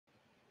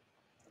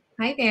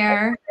Hi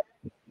there.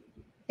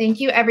 Thank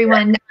you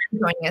everyone for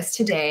joining us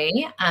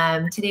today.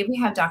 Today we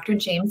have Dr.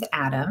 James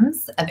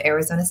Adams of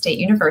Arizona State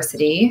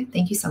University.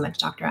 Thank you so much,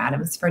 Dr.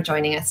 Adams, for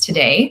joining us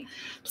today.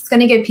 Just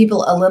going to give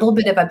people a little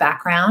bit of a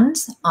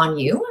background on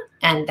you,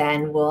 and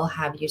then we'll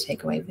have you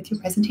take away with your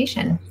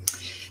presentation.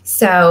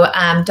 So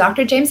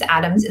Dr. James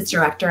Adams is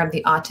director of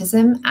the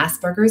Autism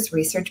Asperger's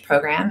Research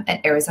Program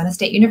at Arizona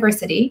State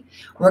University,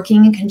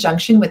 working in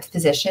conjunction with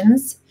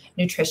physicians,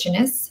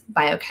 nutritionists,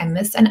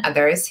 biochemists, and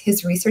others.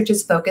 His research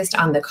is focused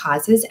on the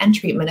causes and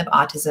treatment of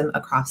autism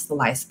across the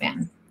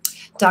lifespan.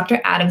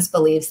 Dr. Adams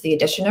believes the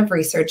addition of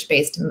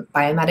research-based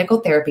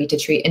biomedical therapy to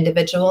treat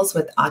individuals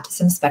with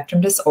autism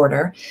spectrum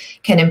disorder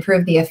can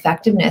improve the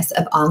effectiveness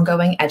of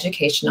ongoing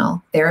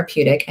educational,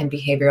 therapeutic, and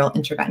behavioral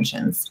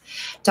interventions.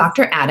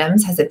 Dr.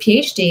 Adams has a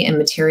PhD in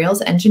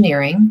materials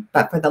engineering,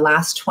 but for the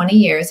last 20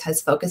 years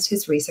has focused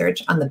his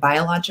research on the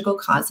biological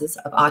causes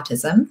of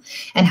autism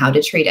and how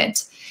to treat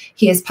it.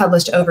 He has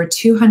published over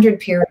 200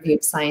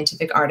 peer-reviewed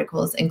scientific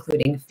articles,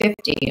 including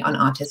 50 on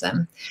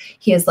autism.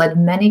 He has led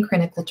many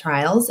clinical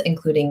trials,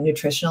 including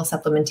nutritional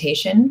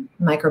supplementation,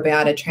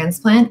 microbiota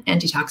transplant,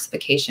 and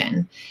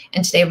detoxification.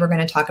 And today we're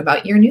going to talk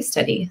about your new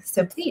study.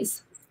 So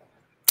please,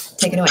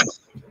 take it away.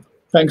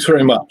 Thanks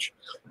very much.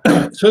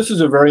 So this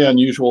is a very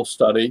unusual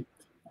study,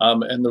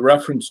 and the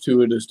reference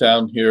to it is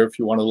down here if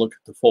you want to look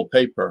at the full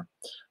paper.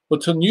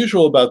 What's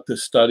unusual about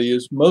this study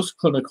is most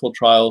clinical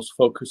trials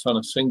focus on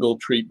a single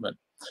treatment.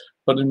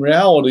 But in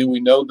reality, we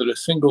know that a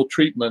single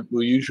treatment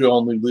will usually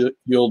only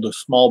yield a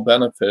small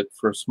benefit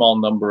for a small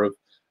number of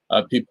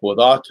people with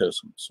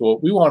autism. So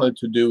what we wanted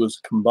to do is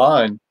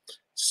combine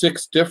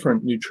 6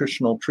 different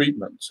nutritional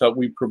treatments.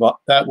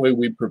 That way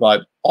we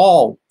provide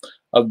all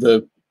of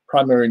the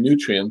primary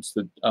nutrients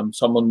that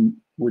someone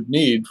would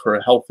need for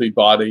a healthy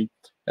body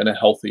and a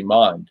healthy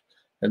mind.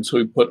 And so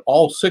we put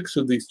all 6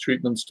 of these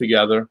treatments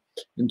together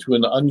into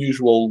an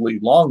unusually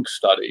long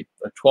study,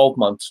 a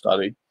 12-month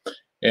study,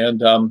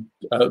 and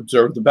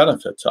observe the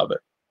benefits of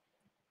it.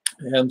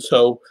 And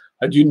so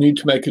I do need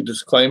to make a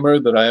disclaimer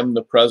that I am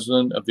the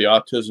president of the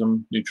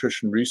Autism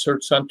Nutrition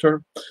Research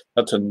Center.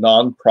 That's a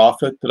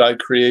nonprofit that I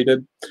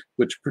created,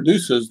 which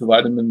produces the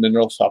vitamin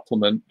mineral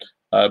supplement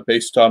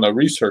based on a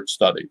research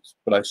studies.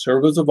 But I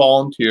serve as a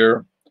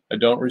volunteer. I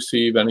don't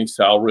receive any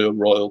salary or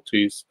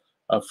royalties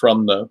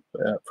from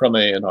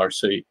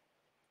ANRC.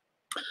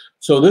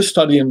 So this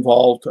study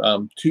involved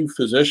 2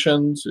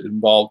 physicians, it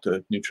involved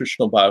a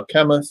nutritional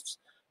biochemist,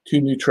 2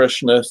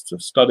 nutritionists, a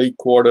study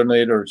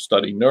coordinator, a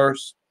study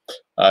nurse,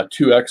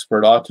 2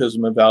 expert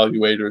autism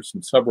evaluators,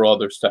 and several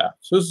other staff.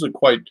 So this is a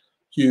quite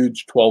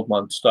huge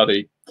 12-month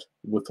study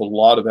with a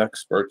lot of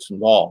experts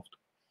involved.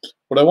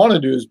 What I want to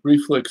do is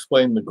briefly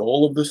explain the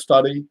goal of the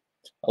study.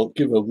 I'll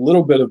give a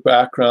little bit of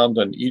background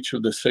on each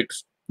of the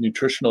 6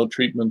 nutritional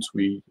treatments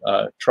we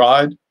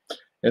tried,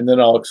 and then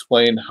I'll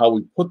explain how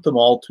we put them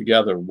all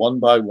together one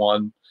by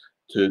one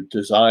to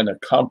design a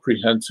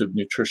comprehensive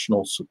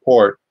nutritional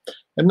support.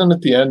 And then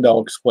at the end,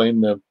 I'll explain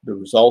the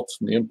results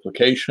and the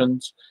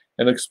implications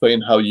and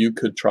explain how you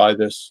could try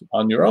this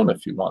on your own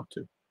if you want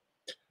to.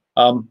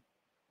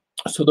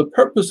 So the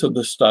purpose of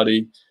the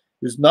study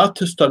is not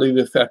to study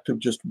the effect of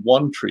just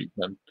one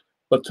treatment,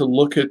 but to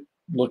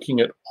looking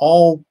at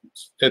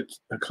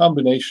a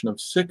combination of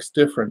 6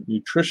 different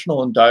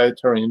nutritional and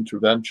dietary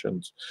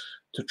interventions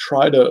to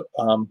try to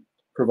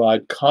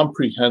provide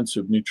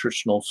comprehensive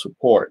nutritional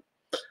support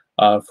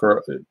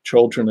for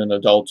children and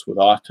adults with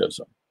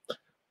autism.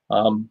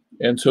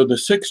 And so the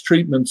 6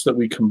 treatments that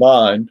we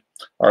combined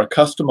are a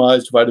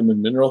customized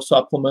vitamin mineral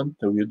supplement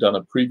that we had done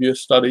a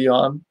previous study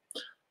on,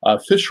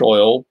 fish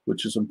oil,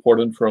 which is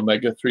important for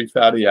omega-3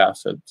 fatty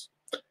acids,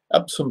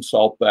 Epsom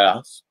salt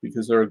baths,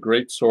 because they're a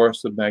great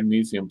source of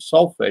magnesium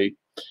sulfate,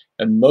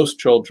 and most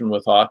children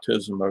with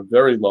autism are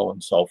very low in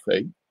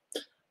sulfate,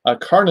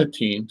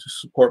 carnitine to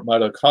support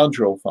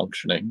mitochondrial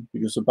functioning,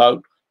 because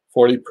about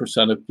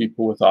 40% of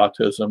people with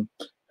autism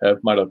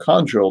have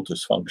mitochondrial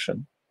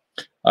dysfunction.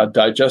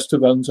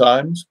 Digestive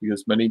enzymes,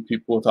 because many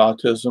people with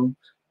autism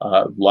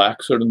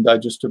lack certain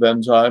digestive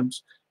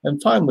enzymes.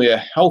 And finally, a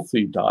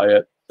healthy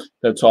diet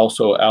that's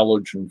also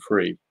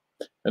allergen-free.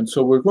 And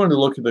so we're going to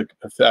look at the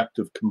effect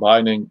of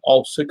combining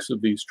all 6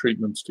 of these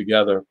treatments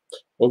together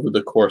over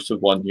the course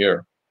of 1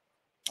 year.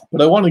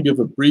 But I want to give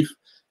a brief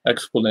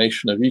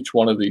explanation of each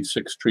one of these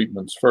 6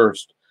 treatments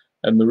first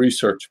and the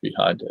research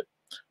behind it.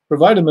 For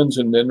vitamins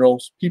and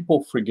minerals,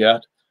 people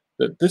forget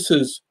that this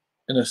is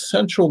an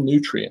essential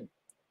nutrient.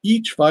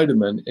 Each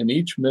vitamin and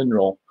each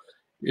mineral,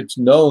 it's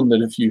known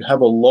that if you have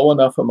a low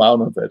enough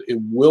amount of it, it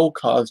will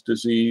cause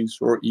disease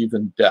or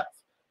even death.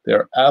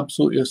 They're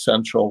absolutely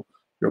essential.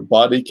 Your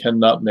body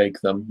cannot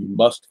make them. You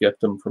must get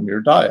them from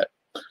your diet.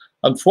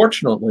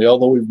 Unfortunately,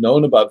 although we've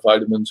known about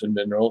vitamins and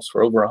minerals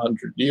for over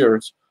 100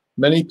 years,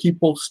 many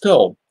people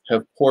still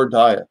have poor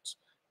diets.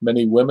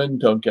 Many women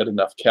don't get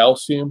enough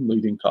calcium,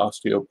 leading to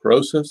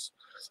osteoporosis.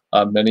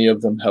 Many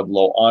of them have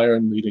low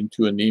iron, leading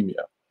to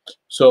anemia.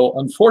 So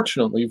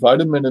unfortunately,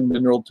 vitamin and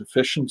mineral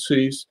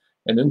deficiencies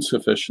and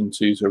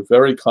insufficiencies are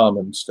very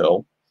common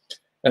still.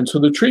 And so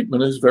the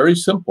treatment is very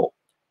simple.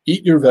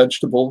 eat your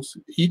vegetables,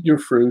 eat your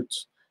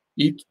fruits,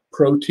 eat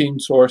protein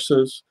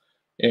sources,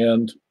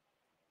 and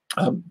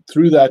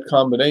through that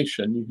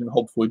combination, you can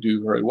hopefully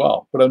do very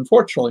well. But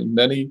unfortunately,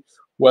 many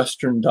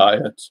Western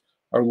diets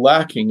are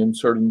lacking in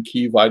certain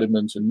key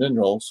vitamins and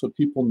minerals, so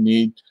people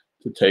need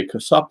to take a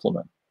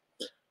supplement.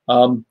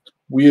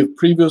 We have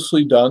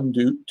previously done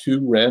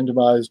two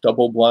randomized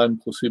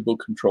double-blind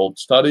placebo-controlled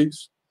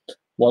studies.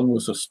 One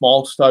was a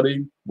small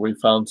study where we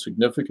found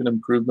significant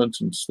improvements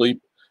in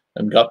sleep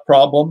and gut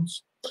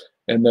problems.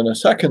 And then a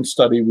second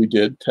study we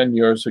did 10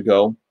 years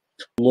ago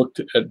looked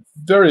at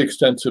very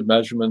extensive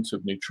measurements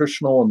of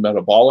nutritional and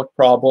metabolic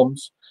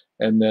problems,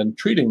 and then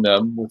treating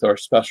them with our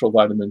special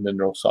vitamin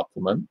mineral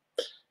supplement.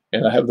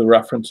 And I have the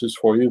references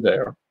for you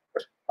there.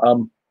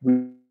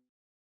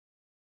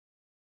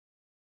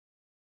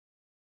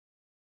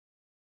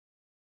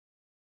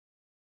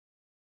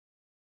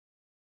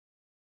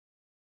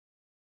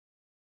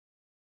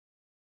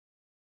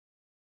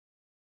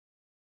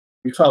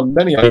 We found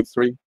many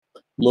omega-3,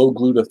 low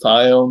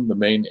glutathione, the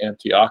main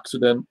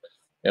antioxidant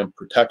and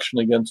protection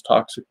against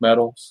toxic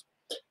metals,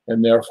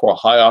 and therefore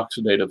high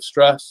oxidative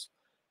stress,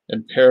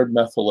 impaired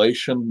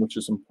methylation, which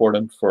is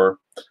important for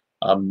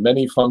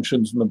many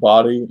functions in the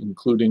body,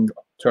 including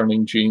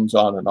turning genes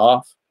on and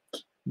off,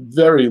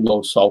 very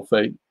low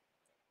sulfate,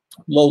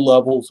 low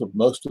levels of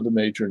most of the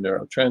major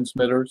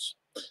neurotransmitters,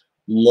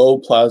 low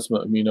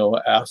plasma amino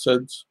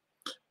acids,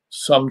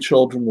 some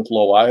children with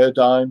low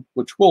iodine,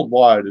 which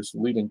worldwide is the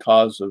leading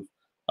cause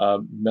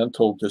of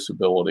mental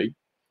disability,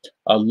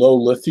 low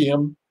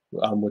lithium,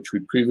 which we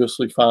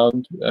previously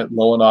found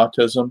low in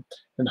autism,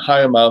 and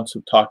high amounts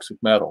of toxic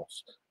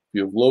metals. If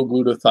you have low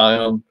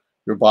glutathione,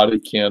 your body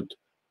can't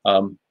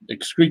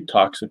excrete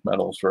toxic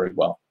metals very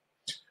well.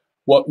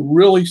 What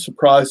really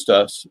surprised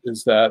us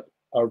is that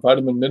our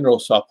vitamin mineral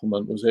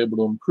supplement was able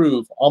to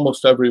improve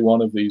almost every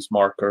one of these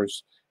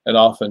markers and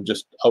often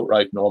just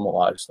outright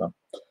normalize them.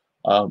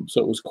 So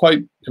it was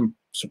quite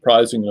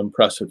surprising and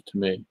impressive to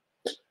me.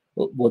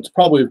 What's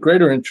probably of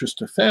greater interest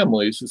to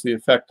families is the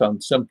effect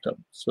on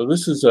symptoms. So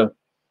this is a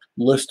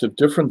list of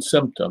different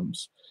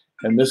symptoms,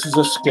 and this is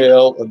a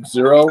scale of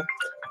 0,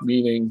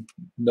 meaning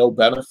no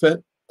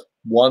benefit,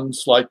 1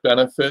 slight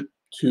benefit,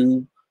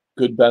 2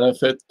 good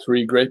benefit,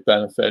 3 great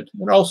benefit.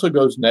 It also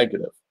goes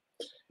negative.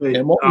 Wait,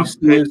 and what we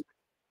see is,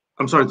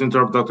 I'm sorry to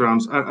interrupt, Dr.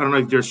 Adams. I don't know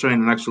if you're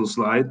showing an actual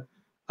slide.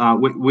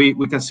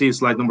 We can see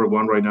slide number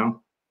 1 right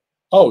now.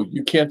 Oh,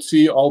 you can't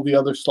see all the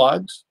other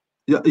slides?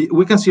 Yeah,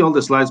 we can see all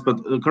the slides,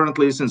 but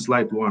currently it's in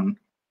slide 1.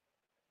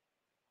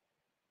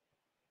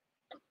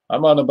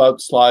 I'm on about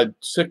slide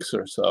 6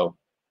 or so.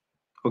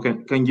 Okay,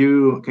 can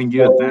you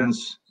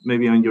advance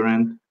maybe on your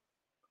end?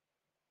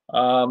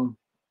 All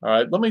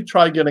right, let me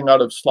try getting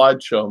out of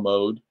slideshow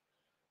mode.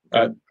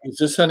 Okay. Is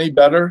this any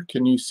better?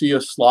 Can you see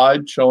a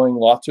slide showing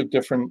lots of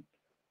different,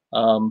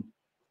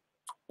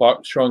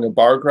 showing a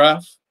bar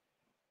graph?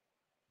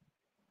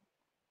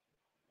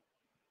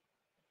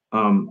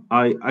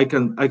 I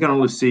can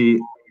only see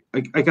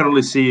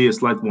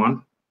slide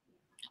 1.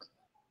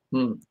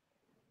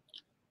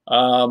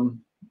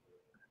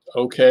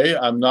 Okay,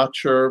 I'm not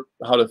sure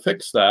how to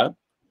fix that.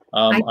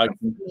 I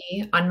can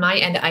see, on my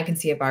end, I can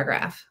see a bar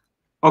graph.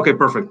 Okay,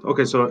 perfect.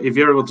 Okay, so if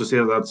you're able to see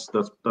it, that's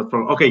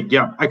probably okay.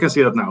 Yeah, I can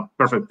see that now.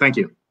 Perfect. Thank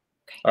you.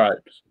 All right,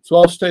 so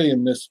I'll stay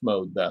in this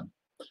mode then.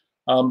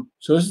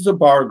 So this is a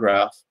bar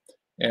graph,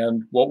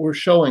 and what we're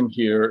showing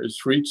here is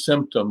for each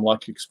symptom,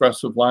 like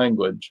expressive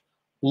language,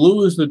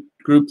 blue is the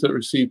group that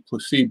received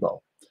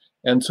placebo.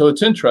 And so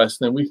it's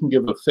interesting that we can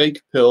give a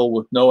fake pill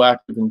with no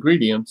active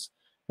ingredients,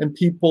 and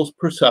people's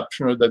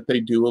perception are that they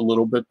do a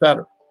little bit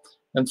better.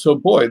 And so,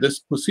 boy, this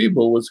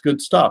placebo was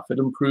good stuff. It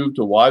improved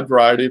a wide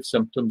variety of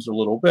symptoms a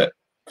little bit.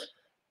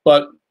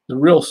 But the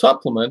real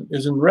supplement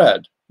is in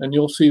red, and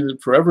you'll see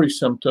that for every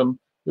symptom,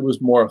 it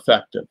was more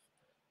effective.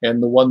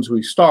 And the ones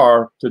we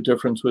star, the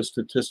difference was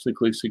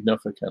statistically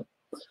significant.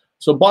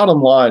 So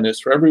bottom line is,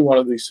 for every one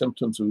of these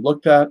symptoms we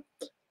looked at,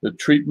 the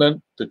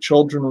treatment, the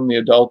children and the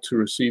adults who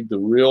received the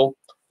real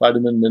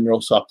vitamin mineral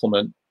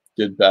supplement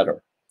did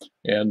better.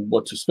 And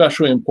what's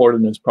especially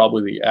important is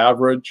probably the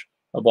average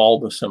of all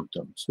the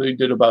symptoms. They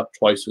did about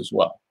twice as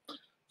well.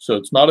 So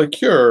it's not a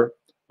cure,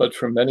 but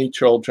for many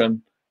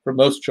children, for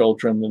most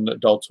children and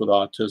adults with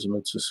autism,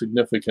 it's a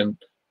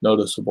significant,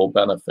 noticeable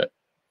benefit.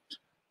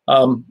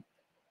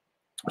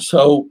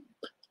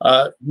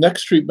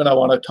 Next treatment I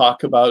want to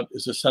talk about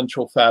is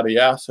essential fatty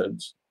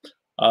acids,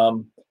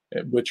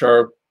 which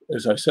are,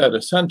 as I said,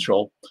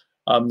 essential.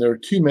 There are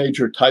 2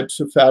 major types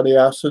of fatty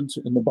acids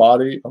in the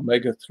body,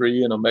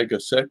 omega-3 and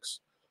omega-6.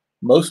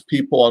 Most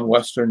people on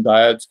Western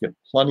diets get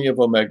plenty of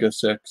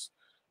omega-6,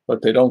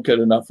 but they don't get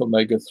enough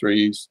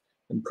omega-3s.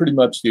 And pretty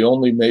much the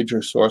only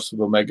major source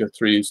of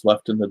omega-3s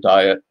left in the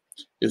diet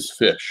is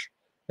fish.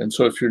 And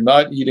so if you're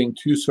not eating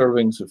 2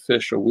 servings of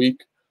fish a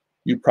week,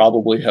 you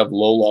probably have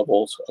low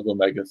levels of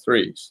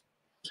omega-3s.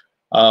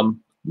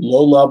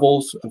 Low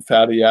levels of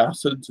fatty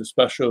acids,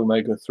 especially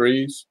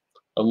omega-3s,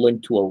 are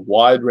linked to a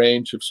wide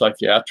range of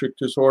psychiatric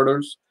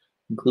disorders,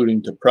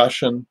 including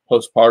depression,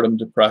 postpartum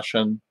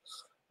depression,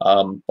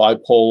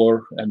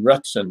 bipolar, and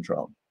Rett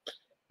syndrome.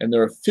 And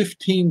there are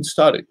 15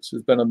 studies.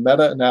 There's been a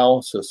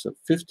meta-analysis of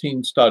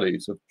 15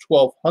 studies of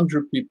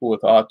 1,200 people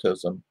with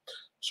autism,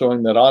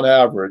 showing that on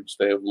average,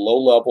 they have low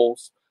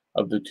levels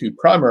of the two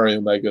primary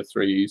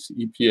omega-3s,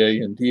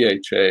 EPA and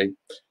DHA,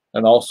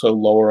 and also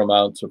lower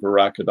amounts of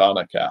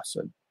arachidonic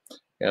acid.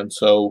 And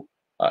so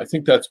I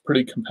think that's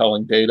pretty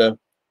compelling data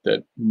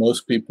that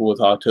most people with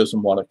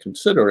autism want to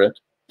consider it.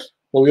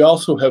 But we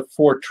also have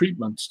 4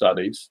 treatment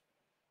studies.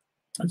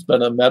 There's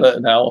been a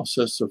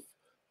meta-analysis of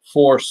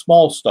 4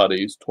 small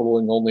studies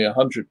totaling only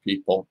 100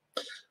 people,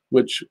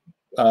 which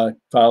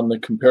found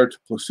that compared to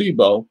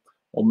placebo,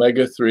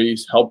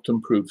 omega-3s helped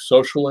improve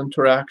social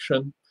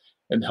interaction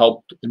and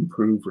helped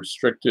improve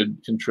restricted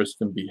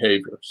interest and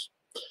behaviors.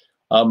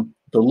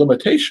 The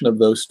limitation of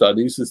those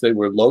studies is they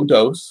were low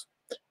dose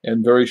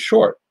and very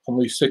short,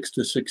 only 6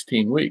 to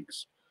 16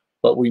 weeks.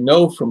 But we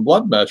know from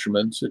blood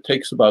measurements, it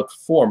takes about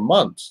 4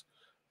 months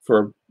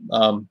for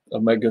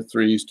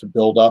omega-3s to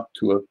build up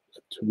to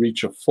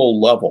reach a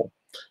full level.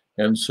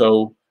 And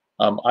so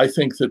I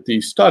think that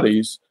these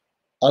studies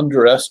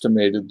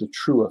underestimated the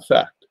true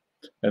effect.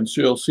 And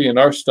so you'll see in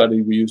our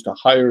study, we used a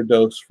higher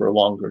dose for a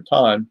longer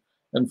time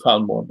and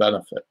found more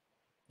benefit.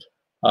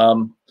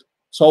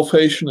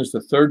 Sulfation is the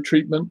 3rd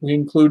treatment we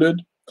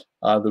included.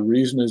 The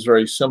reason is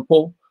very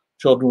simple.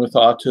 Children with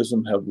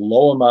autism have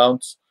low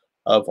amounts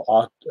of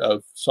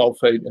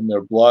sulfate in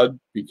their blood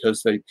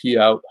because they pee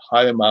out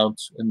high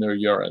amounts in their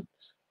urine.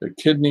 Their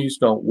kidneys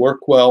don't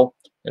work well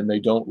and they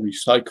don't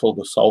recycle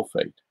the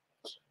sulfate.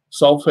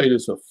 Sulfate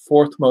is the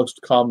 4th most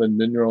common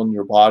mineral in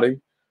your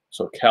body.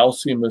 So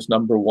calcium is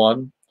number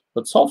 1,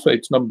 but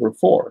sulfate's number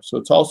 4. So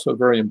it's also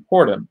very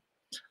important.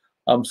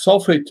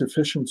 Sulfate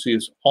deficiency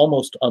is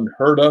almost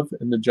unheard of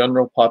in the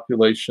general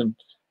population,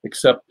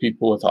 except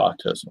people with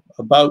autism.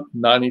 About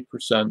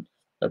 90%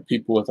 of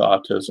people with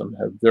autism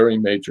have very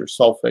major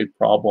sulfate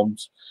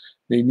problems.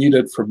 They need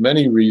it for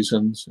many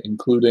reasons,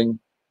 including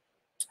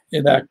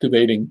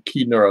inactivating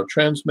key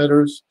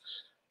neurotransmitters,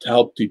 to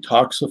help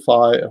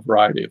detoxify a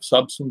variety of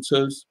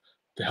substances,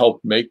 to help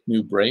make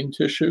new brain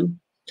tissue,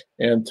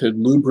 and to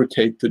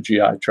lubricate the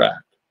GI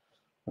tract.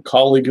 A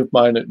colleague of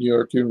mine at New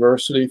York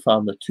University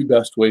found the 2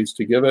 best ways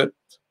to give it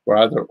were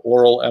either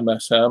oral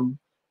MSM,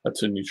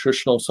 that's a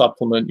nutritional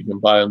supplement you can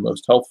buy in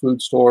most health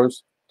food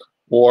stores,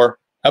 or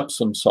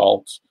Epsom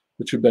salts,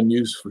 which have been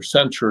used for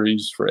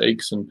centuries for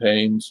aches and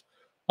pains,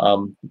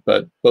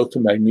 but both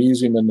the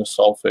magnesium and the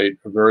sulfate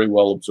are very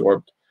well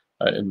absorbed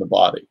in the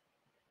body.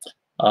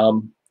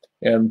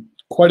 And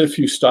quite a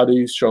few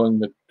studies showing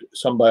that,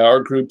 some by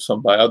our group,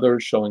 some by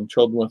others, showing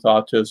children with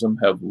autism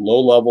have low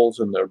levels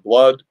in their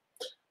blood.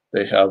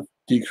 They have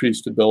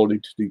decreased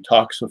ability to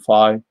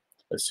detoxify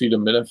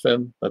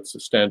acetaminophen, that's the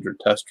standard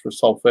test for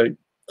sulfate,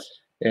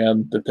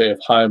 and that they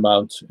have high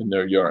amounts in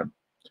their urine.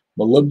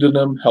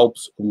 Molybdenum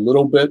helps a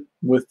little bit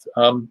with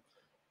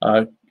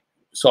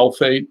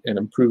sulfate and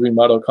improving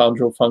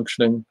mitochondrial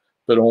functioning,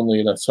 but only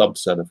in a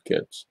subset of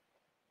kids.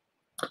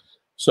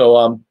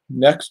 So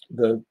next,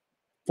 the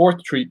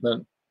 4th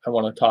treatment I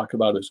want to talk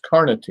about is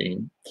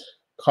carnitine.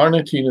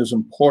 Carnitine is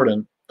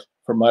important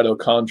for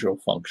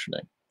mitochondrial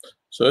functioning.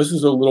 So this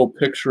is a little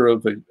picture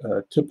of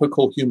a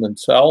typical human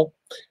cell.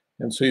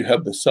 And so you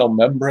have the cell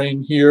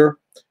membrane here,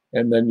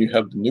 and then you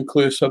have the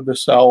nucleus of the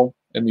cell,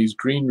 and these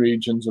green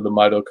regions are the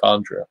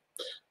mitochondria.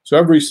 So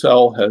every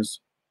cell has,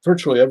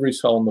 virtually every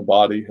cell in the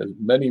body has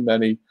many,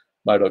 many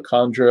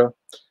mitochondria,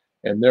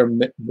 and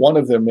one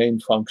of their main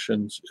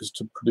functions is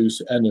to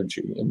produce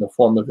energy in the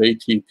form of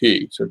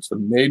ATP. So it's the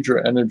major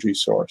energy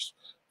source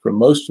for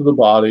most of the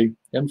body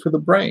and for the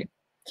brain.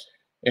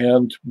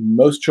 And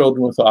most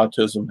children with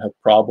autism have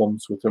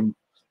problems with them.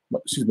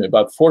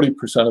 About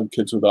 40% of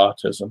kids with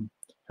autism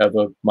have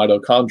a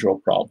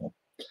mitochondrial problem.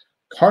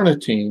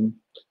 Carnitine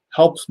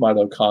helps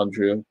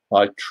mitochondria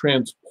by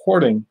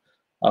transporting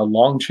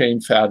long-chain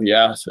fatty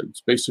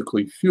acids,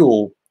 basically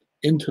fuel,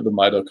 into the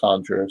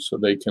mitochondria so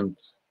they can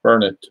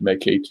burn it to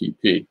make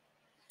ATP.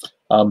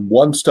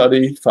 One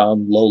study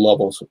found low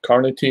levels of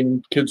carnitine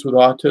in kids with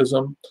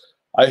autism.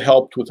 I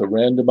helped with a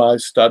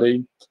randomized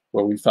study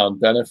where we found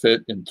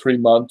benefit in 3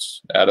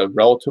 months at a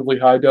relatively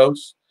high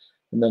dose.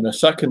 And then a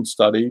second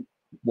study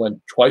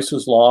went twice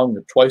as long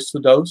at twice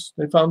the dose.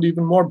 They found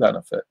even more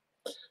benefit.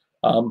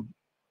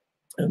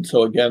 And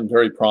so again,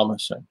 very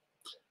promising.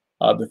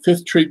 The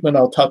 5th treatment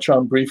I'll touch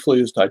on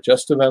briefly is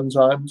digestive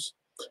enzymes.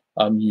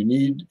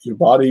 Your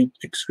body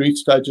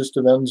excretes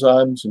digestive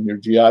enzymes in your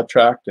GI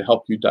tract to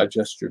help you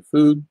digest your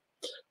food.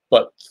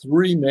 But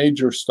 3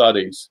 major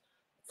studies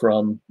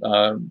from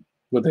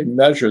where they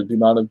measured the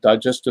amount of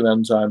digestive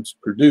enzymes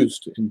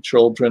produced in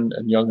children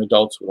and young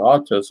adults with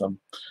autism,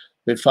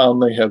 they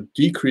found they have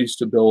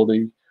decreased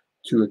ability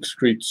to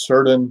excrete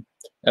certain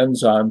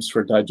enzymes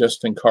for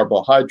digesting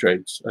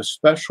carbohydrates,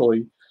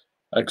 especially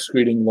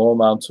excreting low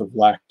amounts of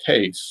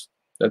lactase.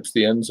 That's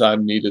the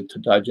enzyme needed to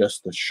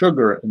digest the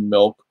sugar in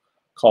milk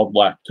called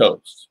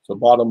lactose. So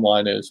bottom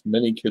line is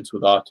many kids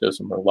with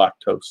autism are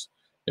lactose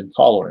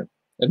intolerant,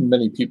 and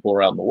many people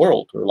around the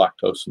world are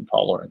lactose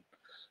intolerant.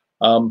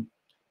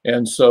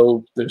 And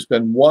so there's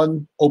been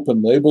one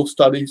open label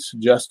study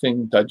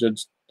suggesting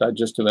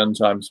digestive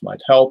enzymes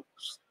might help.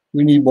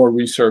 We need more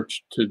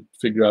research to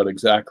figure out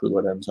exactly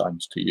what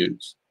enzymes to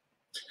use.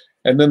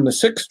 And then the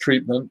sixth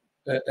treatment,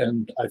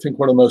 and I think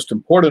one of the most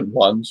important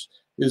ones,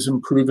 is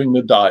improving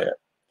the diet.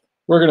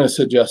 We're going to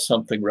suggest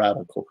something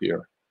radical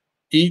here.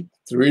 Eat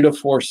 3 to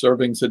 4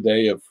 servings a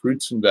day of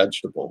fruits and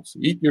vegetables.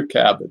 Eat your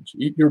cabbage,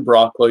 eat your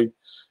broccoli,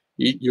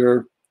 eat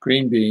your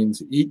green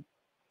beans, eat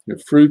your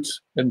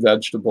fruits and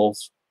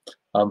vegetables.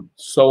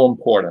 So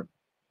important.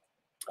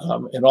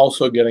 And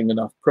also getting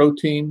enough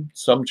protein.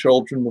 Some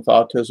children with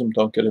autism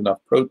don't get enough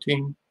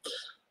protein.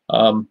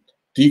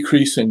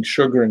 Decreasing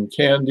sugar and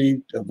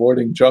candy,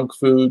 avoiding junk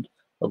food,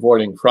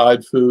 avoiding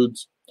fried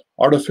foods.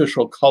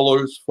 Artificial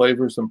colors,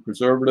 flavors, and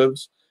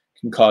preservatives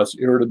can cause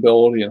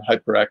irritability and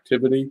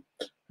hyperactivity,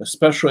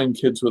 especially in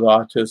kids with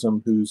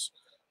autism whose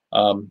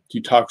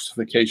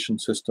detoxification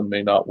system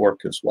may not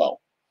work as well.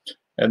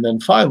 And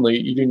then finally,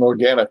 eating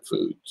organic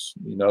foods.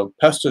 You know,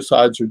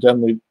 pesticides are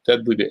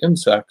deadly to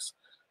insects,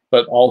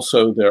 but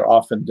also they're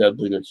often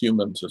deadly to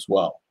humans as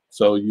well.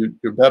 So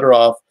you're better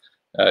off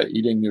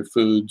eating your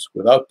foods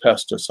without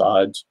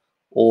pesticides,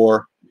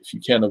 or if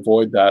you can't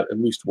avoid that, at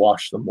least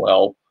wash them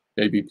well,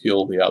 maybe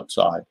peel the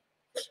outside.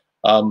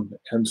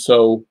 And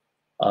so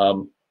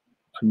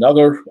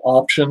another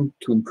option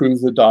to improve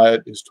the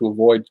diet is to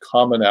avoid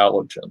common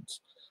allergens.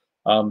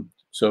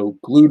 So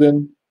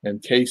gluten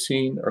and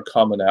casein are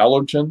common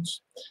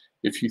allergens.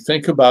 If you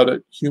think about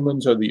it,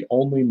 humans are the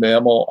only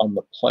mammal on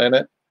the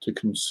planet to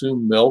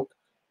consume milk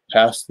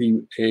past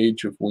the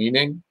age of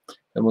weaning,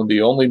 and we're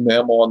the only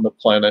mammal on the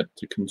planet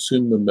to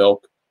consume the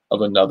milk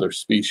of another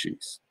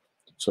species.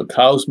 So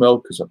cow's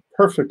milk is a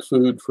perfect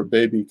food for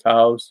baby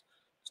cows.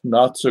 It's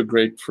not so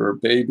great for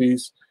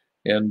babies,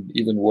 and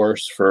even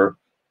worse for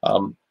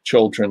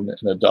children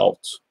and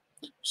adults.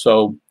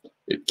 So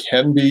it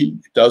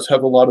does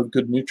have a lot of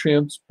good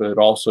nutrients, but it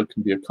also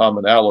can be a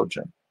common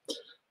allergen.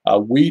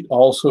 Wheat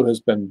also has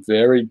been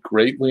varied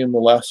greatly in the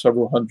last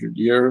several hundred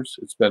years.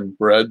 It's been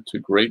bred to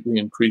greatly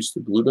increase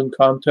the gluten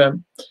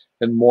content,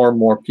 and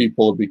more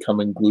people are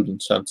becoming gluten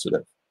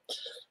sensitive.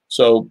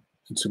 So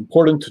it's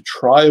important to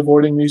try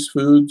avoiding these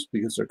foods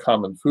because they're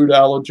common food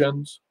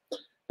allergens.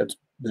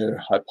 There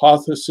are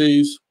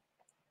hypotheses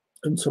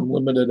and some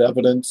limited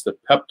evidence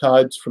that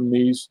peptides from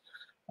these,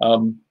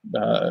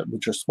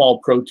 which are small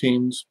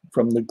proteins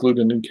from the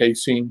gluten and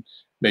casein,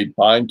 may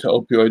bind to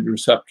opioid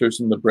receptors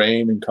in the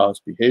brain and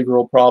cause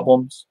behavioral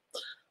problems.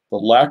 The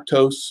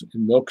lactose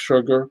in milk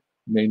sugar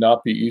may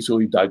not be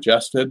easily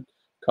digested,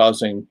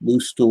 causing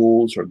loose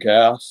stools or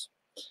gas.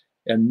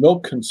 And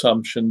milk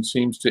consumption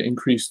seems to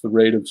increase the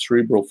rate of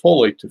cerebral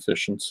folate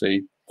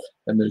deficiency.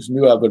 And there's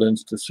new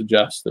evidence to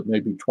suggest that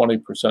maybe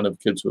 20% of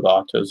kids with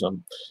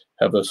autism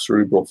have a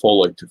cerebral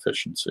folate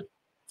deficiency.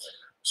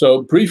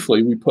 So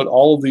briefly, we put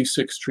all of these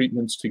 6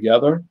 treatments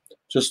together,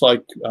 just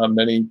like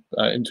many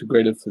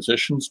integrative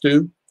physicians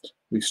do.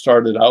 We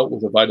started out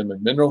with a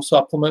vitamin mineral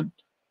supplement.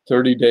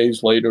 30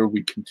 days later,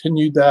 we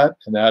continued that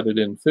and added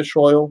in fish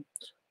oil.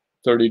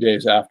 30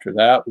 days after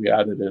that, we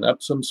added in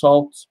Epsom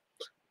salts.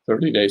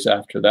 30 days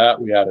after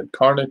that, we added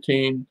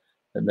carnitine,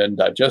 and then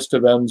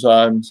digestive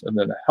enzymes, and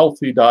then a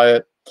healthy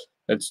diet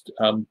that's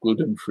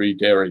gluten-free,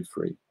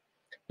 dairy-free.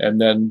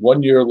 And then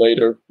 1 year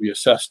later, we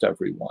assessed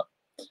everyone.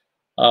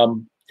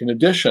 In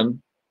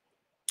addition,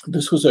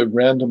 this was a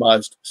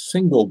randomized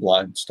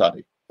single-blind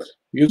study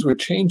because we're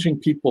changing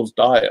people's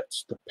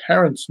diets. The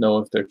parents know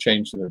if they're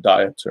changing their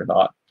diets or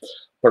not,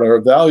 but our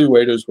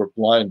evaluators were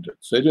blinded.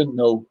 So they didn't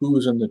know who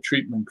was in the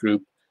treatment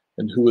group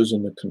and who was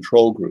in the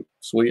control group.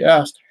 So we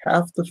asked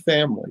half the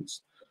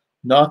families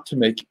not to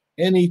make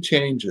any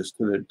changes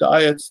to their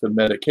diets, their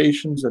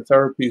medications, their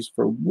therapies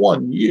for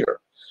 1 year.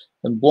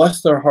 And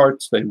bless their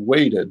hearts, they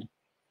waited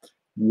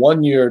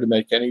 1 year to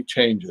make any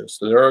changes.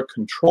 So they're a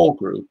control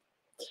group.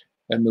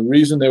 And the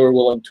reason they were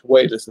willing to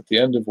wait is at the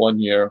end of 1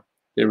 year,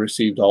 they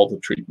received all the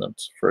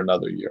treatments for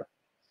another year.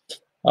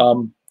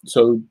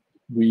 So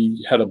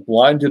we had a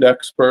blinded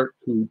expert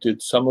who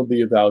did some of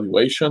the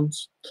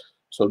evaluations.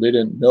 So they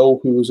didn't know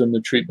who was in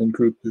the treatment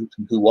group and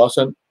who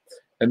wasn't.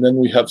 And then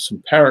we have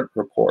some parent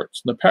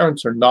reports. And the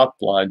parents are not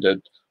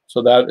blinded,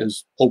 so that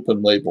is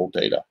open label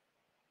data.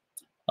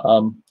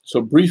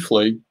 So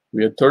briefly,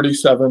 we had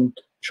 37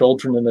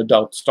 children and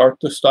adults start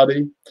the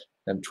study,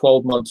 and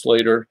 12 months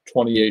later,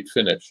 28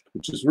 finished,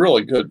 which is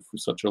really good for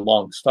such a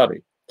long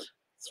study.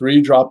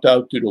 3 dropped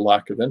out due to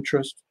lack of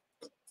interest.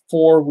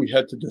 4 we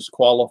had to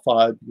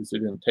disqualify because they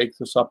didn't take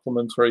the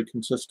supplements very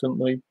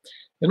consistently.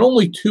 And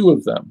only 2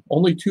 of them,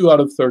 only 2 out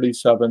of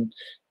 37,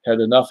 had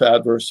enough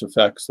adverse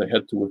effects they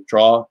had to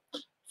withdraw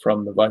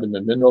from the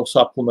vitamin mineral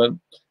supplement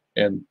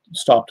and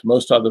stopped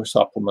most other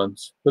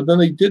supplements. But then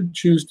they did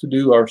choose to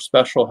do our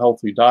special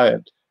healthy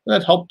diet, and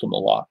that helped them a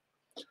lot.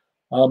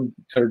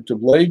 Our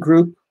delay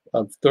group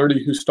of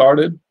 30 who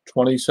started,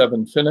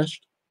 27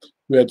 finished.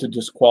 We had to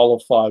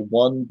disqualify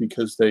 1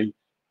 because they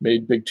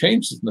made big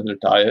changes in their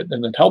diet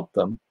and it helped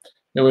them.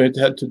 And we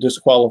had to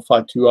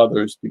disqualify 2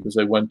 others because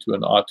they went to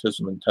an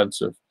autism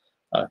intensive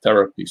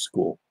therapy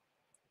school.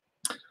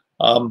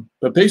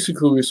 But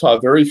basically, we saw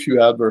very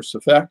few adverse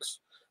effects.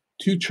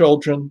 2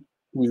 children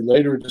we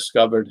later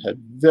discovered had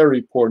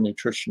very poor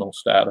nutritional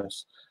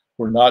status,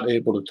 were not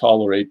able to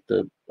tolerate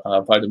the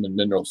vitamin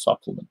mineral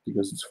supplement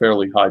because it's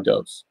fairly high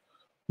dose.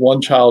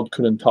 1 child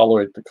couldn't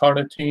tolerate the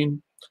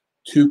carnitine,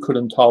 2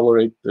 couldn't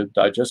tolerate the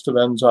digestive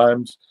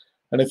enzymes,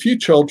 and a few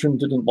children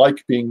didn't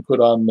like being put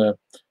on the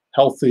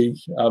healthy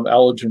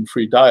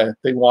allergen-free diet.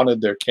 They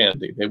wanted their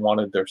candy, they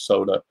wanted their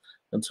soda,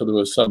 and so there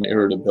was some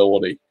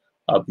irritability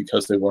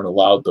because they weren't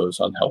allowed those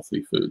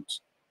unhealthy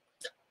foods.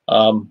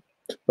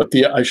 But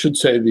I should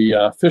say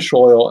the fish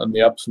oil and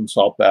the Epsom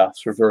salt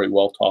baths are very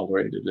well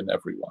tolerated in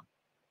everyone.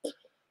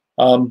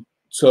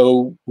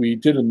 So we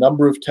did a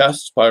number of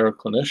tests by our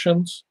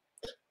clinicians.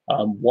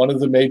 One of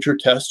the major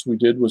tests we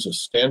did was a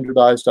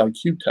standardized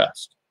IQ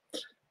test.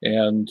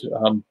 And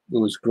it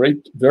was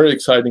great, very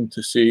exciting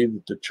to see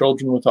that the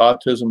children with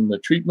autism in the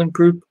treatment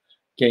group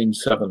gained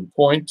 7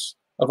 points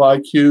of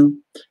IQ,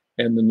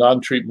 and the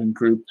non-treatment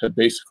group had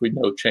basically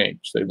no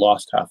change. They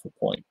lost half a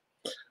point.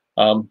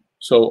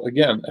 So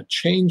again, a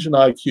change in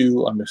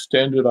IQ on the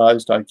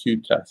standardized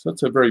IQ test,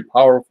 that's a very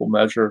powerful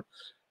measure,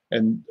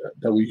 and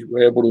that we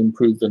were able to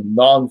improve the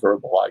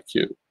nonverbal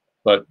IQ,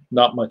 but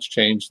not much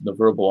change in the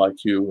verbal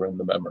IQ or in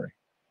the memory.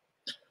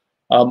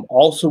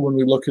 Also, when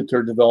we look at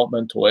their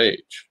developmental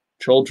age,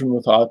 children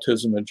with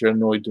autism are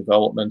generally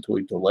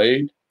developmentally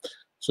delayed.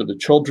 So the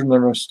children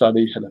in our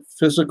study had a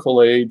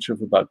physical age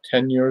of about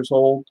 10 years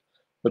old,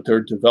 but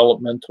their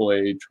developmental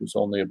age was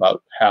only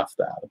about half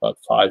that, about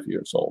 5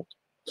 years old.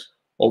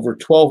 Over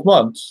 12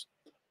 months,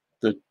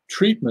 the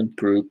treatment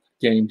group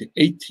gained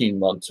 18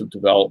 months of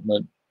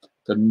development.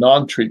 The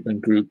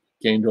non-treatment group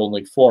gained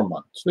only 4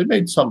 months. They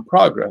made some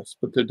progress,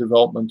 but they're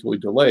developmentally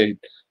delayed.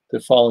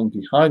 They're falling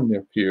behind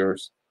their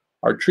peers.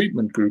 Our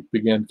treatment group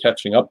began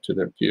catching up to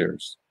their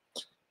peers.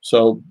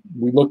 So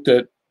we looked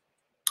at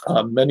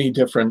many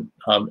different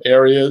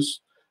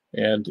areas,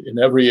 and in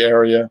every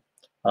area,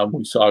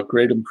 we saw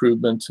great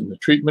improvements in the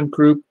treatment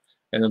group,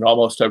 and in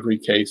almost every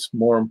case,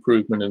 more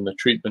improvement in the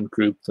treatment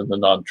group than the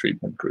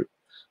non-treatment group.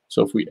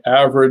 So if we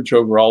average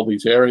over all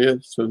these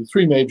areas, so the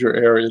 3 major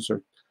areas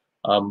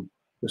are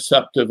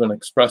receptive and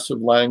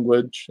expressive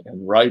language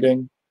and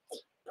writing,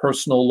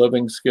 personal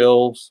living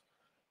skills,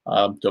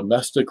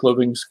 domestic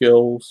living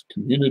skills,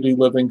 community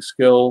living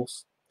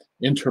skills,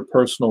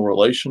 interpersonal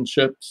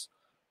relationships,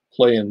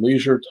 play and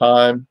leisure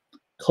time,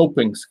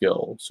 coping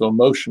skills, so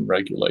emotion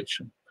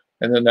regulation,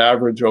 and then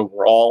average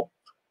overall.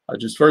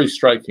 Just very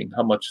striking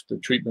how much the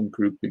treatment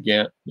group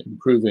began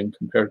improving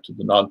compared to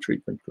the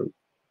non-treatment group.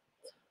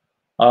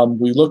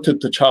 We looked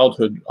at the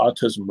childhood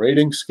autism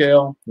rating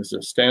scale. This is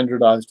a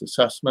standardized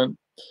assessment.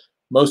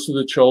 Most of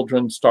the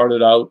children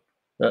started out,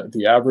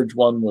 the average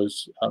one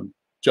was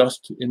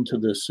just into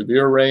the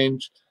severe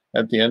range.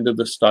 At the end of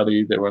the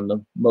study, they were in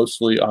the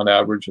mostly on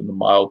average in the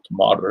mild to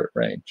moderate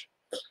range.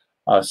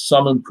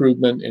 Some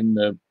improvement in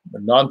the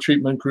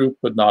non-treatment group,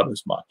 but not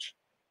as much.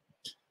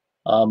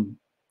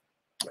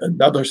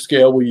 Another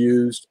scale we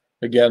used,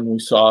 again, we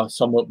saw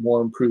somewhat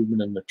more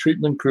improvement in the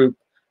treatment group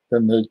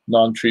than the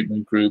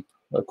non-treatment group,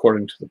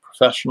 according to the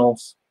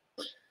professionals.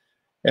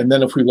 And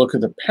then if we look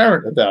at the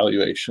parent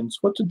evaluations,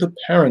 what did the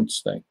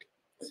parents think?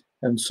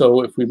 And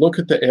so if we look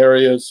at the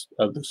areas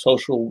of the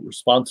social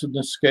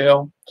responsiveness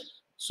scale,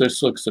 so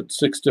this looks at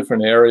 6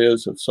 different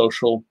areas of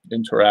social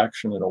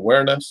interaction and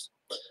awareness.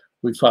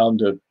 We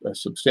found a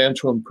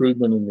substantial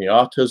improvement in the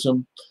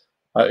autism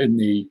in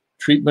the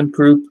treatment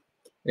group,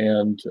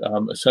 and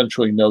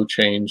essentially no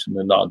change in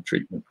the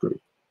non-treatment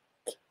group.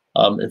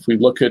 If we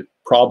look at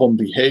problem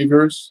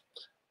behaviors,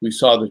 we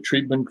saw the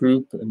treatment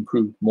group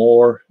improved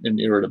more in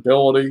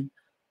irritability,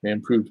 they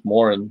improved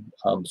more in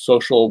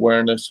social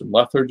awareness and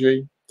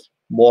lethargy,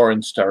 more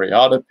in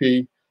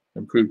stereotypy,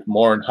 improved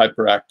more in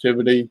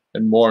hyperactivity,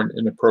 and more in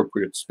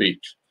inappropriate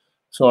speech.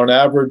 So on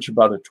average,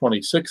 about a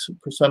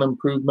 26%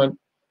 improvement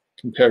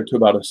compared to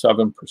about a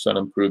 7%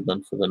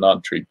 improvement for the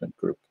non-treatment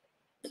group.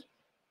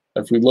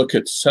 If we look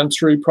at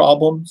sensory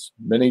problems,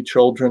 many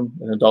children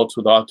and adults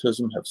with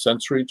autism have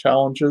sensory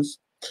challenges.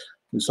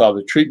 We saw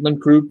the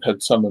treatment group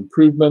had some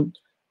improvement,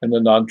 and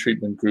the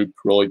non-treatment group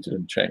really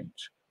didn't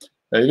change.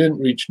 They didn't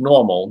reach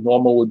normal.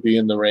 Normal would be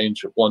in the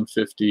range of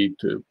 150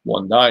 to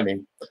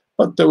 190,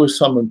 but there was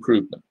some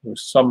improvement. There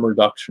was some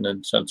reduction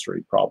in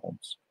sensory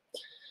problems.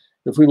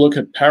 If we look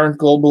at parent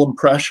global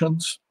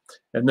impressions,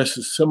 and this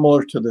is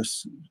similar to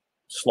this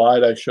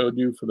slide I showed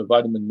you for the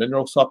vitamin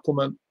mineral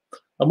supplement,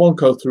 I won't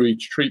go through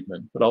each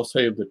treatment, but I'll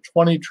say of the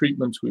 20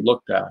 treatments we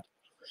looked at,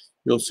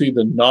 you'll see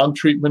the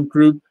non-treatment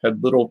group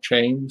had little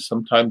change,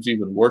 sometimes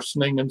even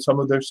worsening in some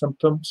of their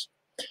symptoms.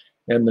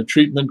 And the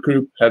treatment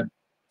group had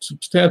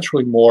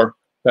substantially more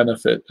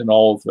benefit in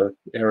all of the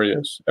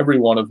areas, every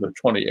one of the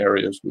 20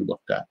 areas we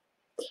looked at.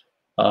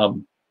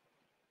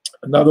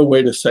 Another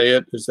way to say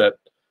it is that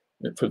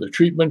for the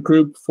treatment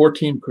group,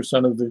 14%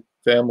 of the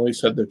families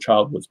said their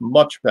child was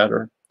much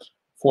better,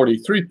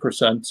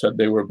 43% said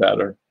they were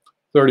better,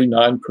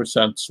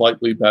 39%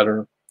 slightly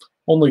better,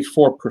 only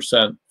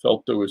 4%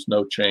 felt there was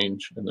no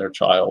change in their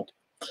child.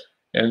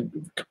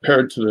 And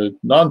compared to the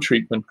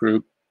non-treatment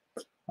group,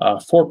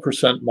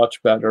 4%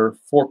 much better,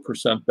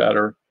 4%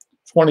 better,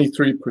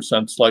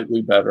 23%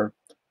 slightly better,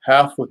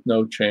 half with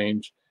no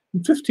change,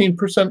 and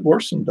 15%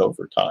 worsened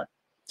over time.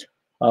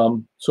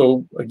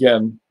 So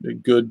again, a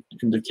good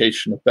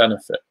indication of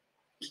benefit.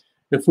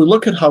 If we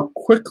look at how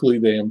quickly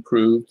they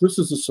improved, this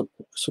is a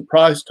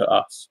surprise to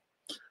us.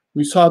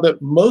 We saw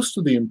that most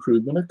of the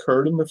improvement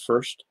occurred in the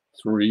first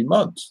 3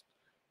 months.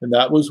 And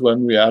that was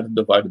when we added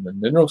the vitamin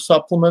mineral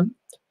supplement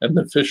and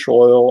the fish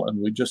oil, and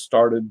we just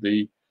started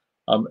the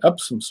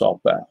Epsom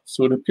salt bath.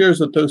 So it appears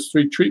that those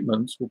 3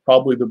 treatments were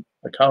probably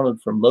accounted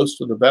for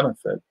most of the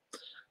benefit.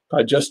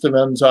 Digestive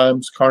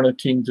enzymes,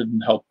 carnitine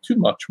didn't help too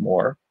much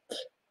more,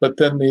 but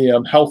then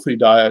the healthy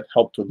diet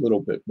helped a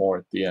little bit more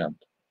at the end.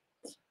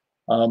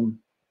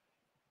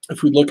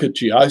 If we look at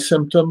GI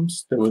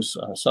symptoms, there was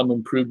some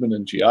improvement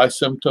in GI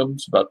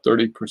symptoms, about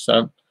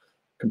 30%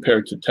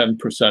 compared to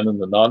 10% in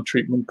the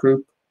non-treatment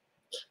group.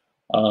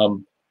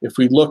 If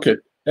we look at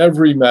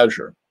every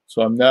measure,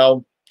 so I'm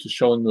now just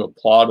showing you a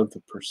plot of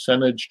the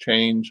percentage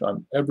change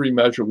on every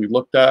measure we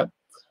looked at,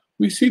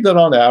 we see that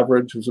on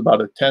average is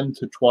about a 10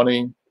 to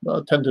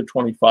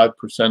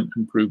 25%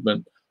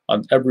 improvement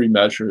on every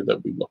measure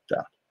that we looked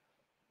at.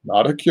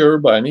 Not a cure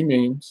by any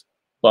means,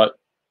 but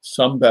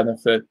some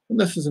benefit, and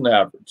this is an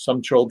average.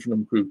 Some children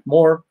improved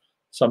more,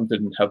 some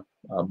didn't have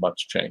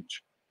much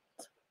change.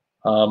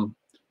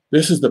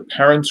 This is the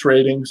parents'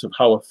 ratings of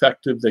how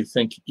effective they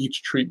think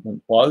each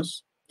treatment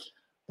was.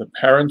 The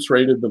parents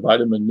rated the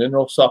vitamin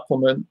mineral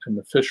supplement and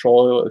the fish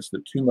oil as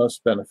the 2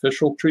 most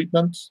beneficial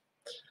treatments.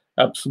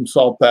 Epsom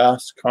salt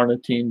baths,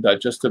 carnitine,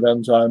 digestive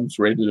enzymes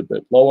rated a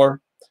bit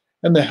lower,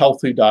 and the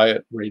healthy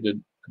diet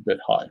rated a bit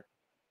higher.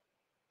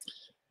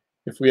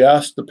 If we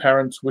asked the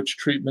parents which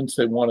treatments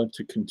they wanted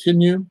to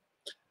continue,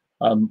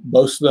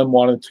 most of them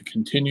wanted to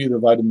continue the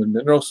vitamin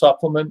mineral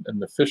supplement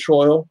and the fish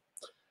oil.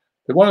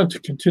 They wanted to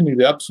continue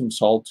the Epsom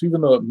salts,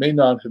 even though it may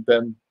not have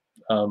been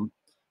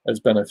as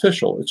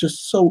beneficial. It's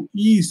just so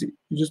easy.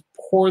 You just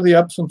pour the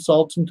Epsom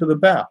salts into the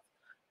bath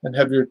and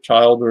have your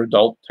child or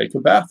adult take a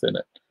bath in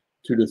it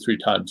 2 to 3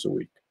 times a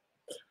week.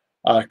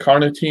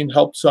 Carnitine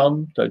helped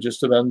some,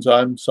 digestive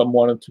enzymes, some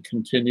wanted to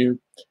continue,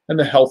 and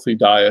the healthy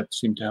diet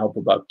seemed to help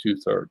about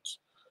 2/3.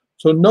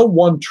 So no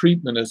one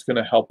treatment is going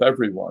to help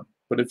everyone,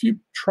 but if you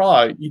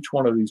try each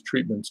one of these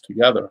treatments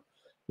together,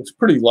 it's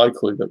pretty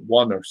likely that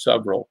one or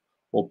several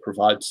will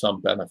provide some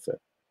benefit.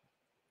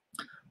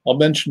 I'll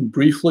mention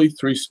briefly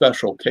 3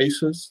 special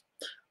cases.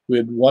 We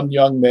had one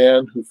young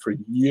man who for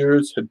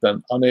years had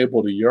been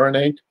unable to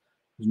urinate.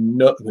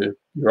 The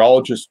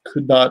urologist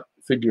could not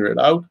figure it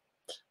out,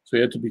 so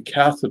he had to be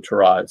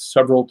catheterized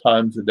several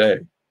times a day.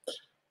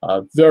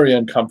 Very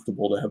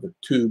uncomfortable to have a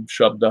tube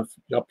shoved up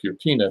your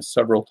penis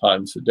several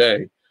times a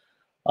day.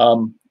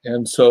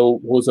 And so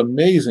what was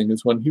amazing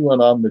is when he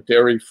went on the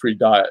dairy-free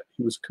diet,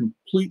 he was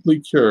completely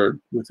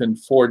cured within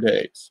 4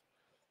 days.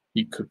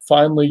 He could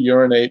finally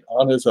urinate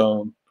on his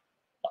own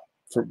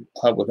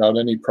without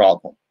any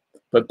problem.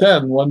 But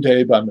then one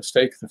day, by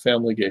mistake, the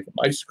family gave him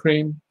ice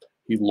cream.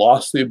 He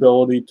lost the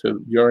ability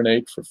to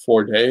urinate for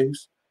 4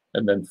 days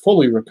and then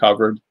fully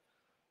recovered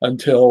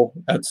until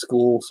at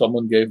school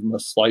someone gave him a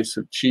slice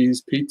of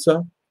cheese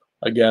pizza.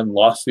 Again,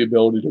 lost the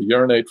ability to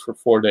urinate for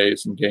 4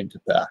 days and gained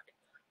it back.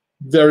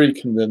 Very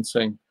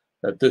convincing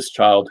that this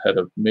child had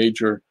a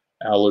major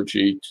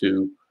allergy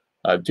to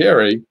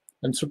dairy,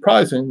 and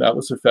surprising that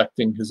was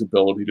affecting his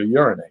ability to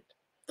urinate.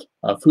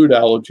 Food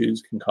allergies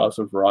can cause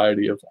a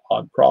variety of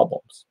odd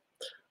problems.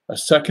 A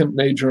second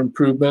major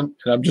improvement,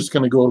 and I'm just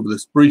going to go over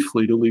this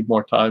briefly to leave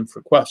more time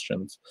for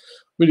questions.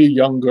 We had a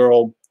young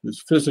girl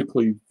who's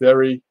physically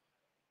very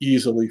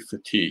easily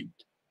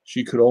fatigued.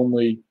 She could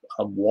only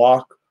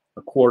walk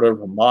a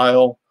 1/4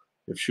 mile.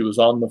 If she was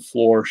on the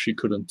floor, she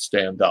couldn't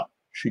stand up.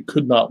 She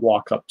could not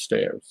walk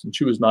upstairs, and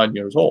she was 9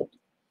 years old.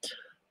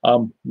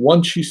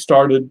 Once she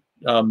started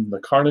the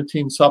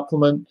carnitine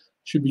supplement,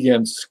 she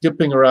began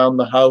skipping around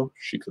the house.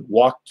 She could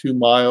walk 2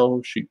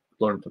 miles. She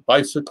learned to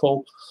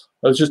bicycle.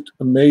 It was just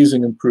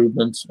amazing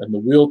improvements, and the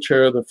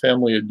wheelchair the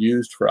family had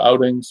used for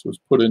outings was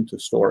put into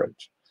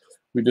storage.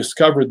 We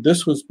discovered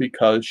this was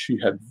because she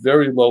had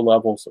very low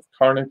levels of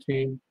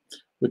carnitine,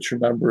 which,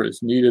 remember,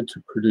 is needed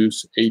to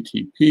produce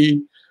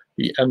ATP,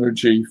 the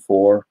energy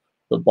for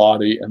the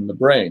body and the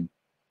brain.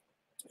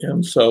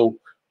 And so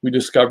we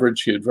discovered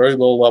she had very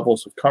low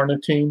levels of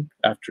carnitine.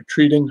 After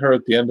treating her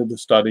at the end of the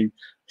study,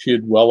 she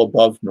had well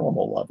above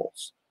normal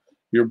levels.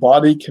 Your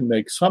body can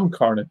make some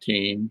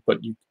carnitine,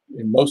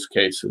 in most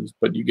cases,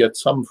 but you get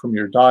some from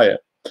your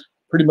diet.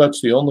 Pretty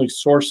much the only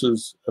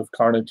sources of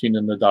carnitine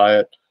in the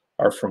diet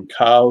are from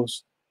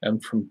cows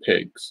and from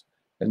pigs.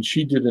 And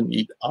she didn't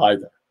eat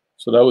either.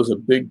 So that was a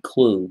big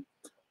clue.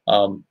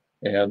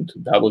 And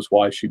that was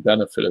why she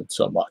benefited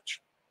so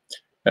much.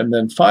 And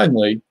then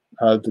finally,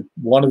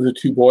 one of the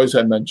 2 boys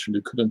I mentioned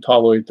who couldn't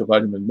tolerate the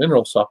vitamin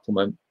mineral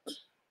supplement,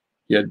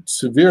 he had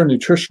severe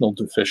nutritional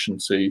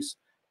deficiencies.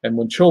 And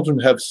when children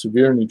have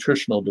severe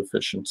nutritional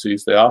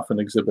deficiencies, they often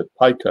exhibit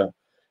pica,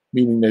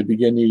 meaning they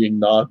begin eating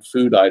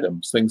non-food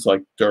items, things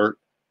like dirt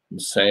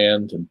and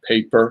sand and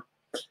paper.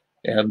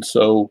 And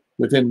so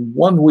within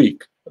 1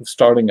 week of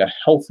starting a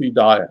healthy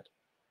diet,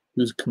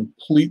 he was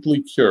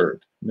completely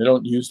cured. And they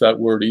don't use that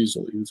word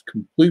easily. He was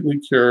completely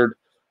cured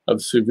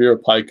of severe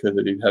pica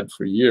that he'd had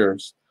for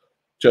years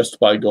just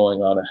by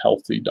going on a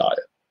healthy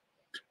diet.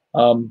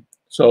 I'll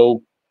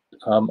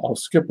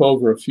skip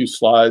over a few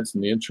slides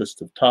in the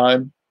interest of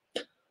time.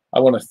 I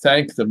want to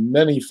thank the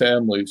many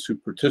families who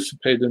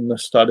participated in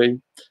this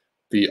study,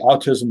 the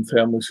autism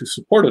families who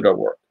supported our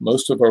work.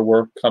 Most of our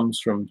work comes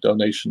from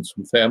donations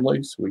from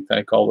families. So we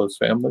thank all those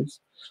families.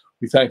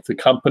 We thank the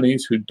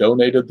companies who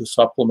donated the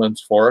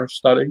supplements for our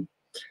study.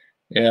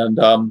 And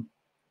I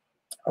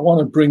want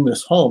to bring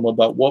this home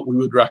about what we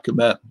would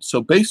recommend.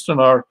 So based on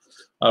our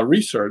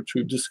research,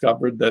 we've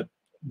discovered that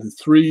the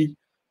three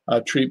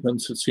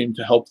treatments that seem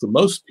to help the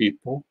most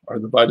people are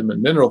the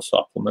vitamin mineral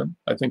supplement.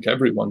 I think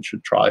everyone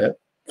should try it.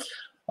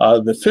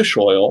 The fish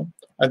oil,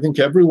 I think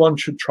everyone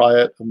should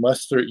try it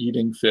unless they're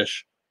eating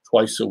fish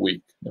twice a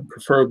week, and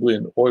preferably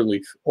an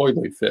oily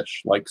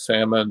fish like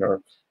salmon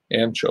or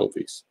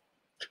anchovies.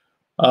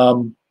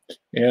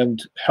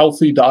 And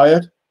healthy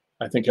diet,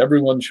 I think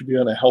everyone should be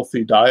on a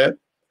healthy diet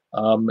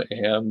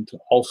and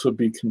also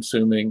be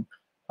consuming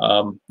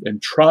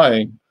and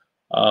trying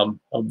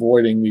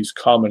avoiding these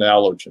common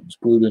allergens,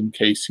 gluten,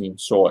 casein,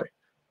 soy.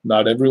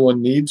 Not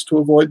everyone needs to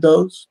avoid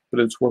those, but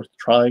it's worth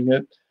trying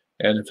it.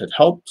 And if it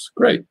helps,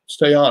 great,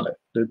 stay on it.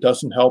 If it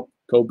doesn't help,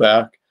 go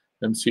back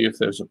and see if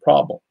there's a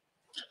problem.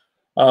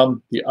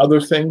 The other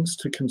things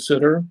to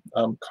consider,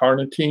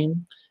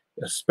 carnitine,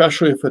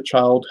 especially if a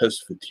child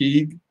has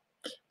fatigue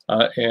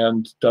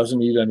and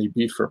doesn't eat any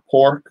beef or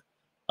pork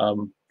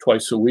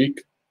twice a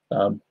week.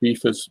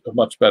 Beef is a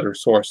much better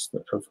source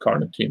of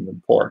carnitine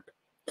than pork.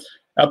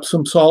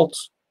 Epsom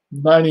salts,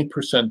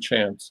 90%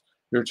 chance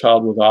your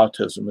child with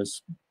autism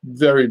is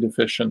very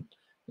deficient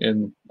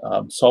in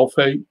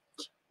sulfate.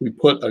 We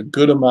put a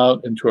good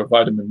amount into our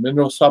vitamin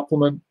mineral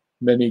supplement.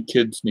 Many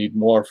kids need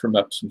more from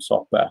Epsom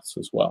salt baths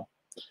as well.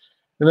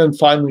 And then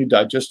finally,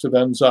 digestive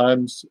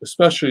enzymes,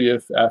 especially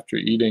if after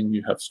eating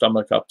you have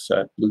stomach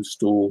upset, loose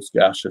stools,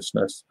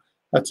 gaseousness.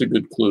 That's a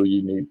good clue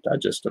you need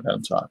digestive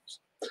enzymes.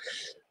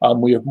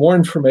 We have more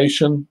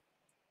information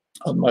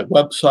on my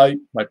website,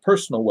 my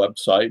personal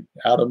website,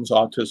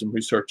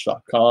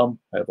 adamsautismresearch.com.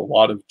 I have a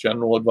lot of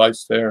general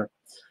advice there,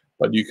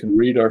 but you can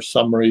read our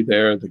summary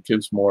there that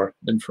gives more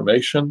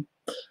information.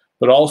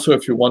 But also,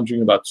 if you're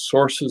wondering about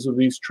sources of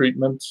these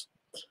treatments,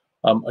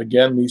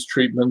 again, these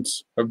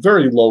treatments are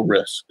very low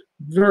risk,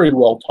 very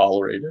well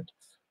tolerated.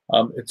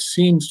 It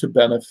seems to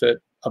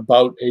benefit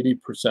about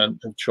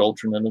 80% of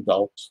children and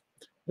adults.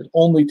 It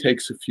only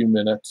takes a few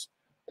minutes.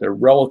 They're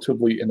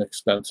relatively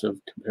inexpensive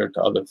compared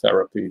to other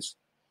therapies.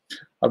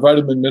 A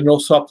vitamin mineral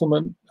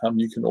supplement,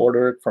 you can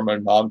order it from our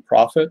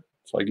nonprofit.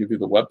 So I give you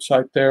the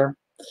website there.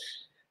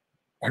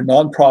 Our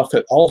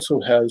nonprofit also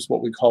has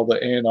what we call the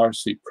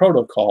ANRC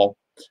protocol,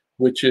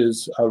 which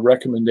is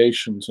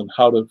recommendations on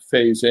how to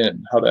phase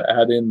in, how to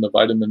add in the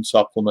vitamin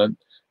supplement,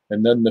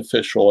 and then the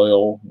fish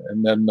oil,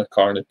 and then the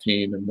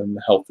carnitine, and then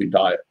the healthy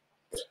diet.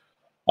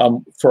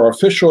 For our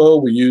fish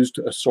oil, we used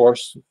a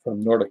source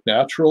from Nordic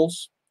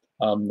Naturals.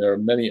 There are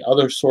many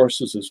other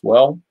sources as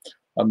well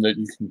that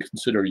you can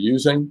consider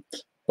using,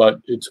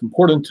 but it's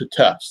important to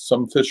test.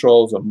 Some fish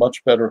oils are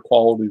much better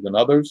quality than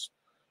others.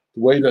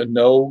 The way to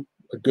know,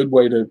 a good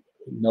way to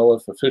know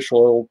if a fish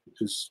oil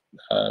is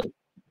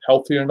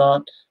healthy or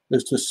not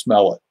is to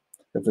smell it.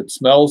 If it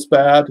smells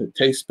bad, it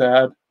tastes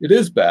bad, it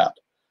is bad.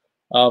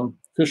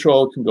 Fish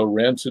oil can go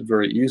rancid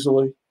very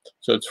easily,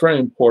 so it's very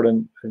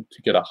important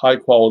to get a high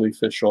quality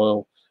fish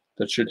oil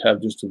that should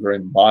have just a very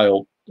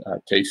mild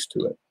taste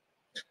to it.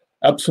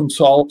 Epsom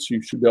salts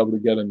you should be able to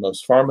get in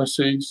most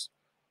pharmacies.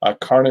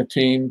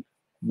 Carnitine,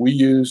 we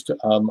used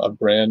a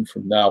brand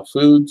from Now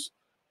Foods,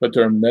 but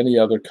there are many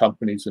other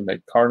companies that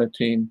make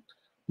carnitine.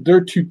 There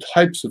are two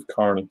types of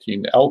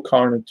carnitine,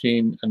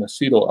 L-carnitine and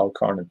acetyl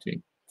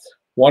L-carnitine.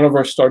 One of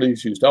our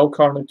studies used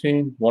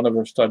L-carnitine, one of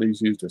our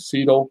studies used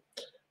acetyl.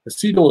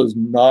 Acetyl is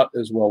not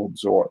as well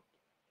absorbed,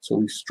 so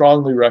we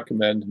strongly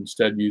recommend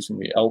instead using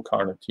the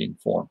L-carnitine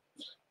form.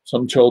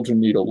 Some children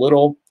need a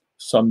little,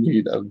 some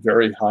need a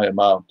very high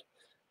amount,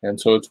 and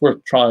so it's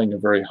worth trying a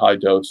very high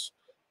dose,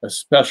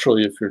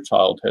 especially if your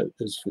child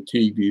is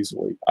fatigued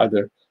easily,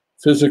 either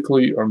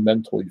physically or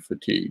mentally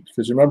fatigued,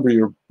 because remember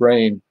your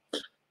brain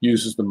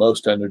uses the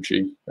most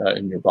energy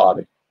in your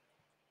body.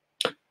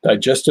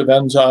 Digestive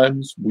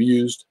enzymes, we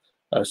used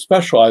a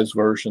specialized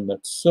version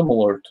that's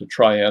similar to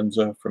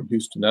Trienza from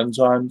Houston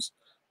Enzymes,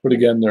 but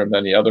again, there are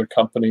many other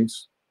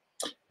companies.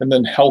 And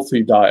then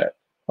healthy diet.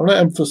 I want to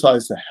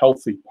emphasize the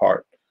healthy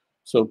part.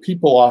 So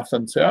people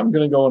often say, I'm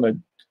going to go on a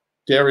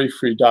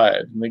dairy-free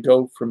diet, and they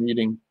go from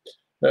eating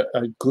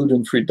a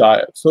gluten-free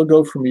diet. So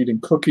they'll go from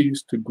eating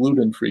cookies to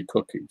gluten-free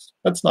cookies.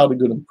 That's not a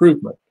good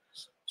improvement.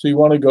 So you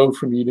want to go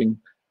from eating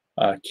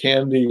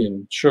candy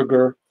and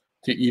sugar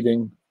to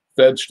eating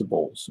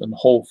vegetables and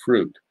whole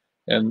fruit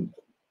and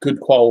good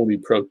quality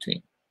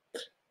protein.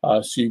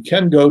 So you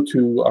can go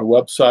to our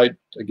website,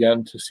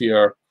 again, to see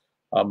our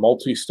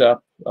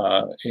multi-step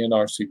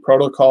ANRC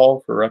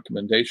protocol for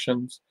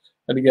recommendations.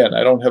 And again,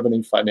 I don't have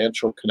any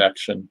financial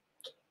connection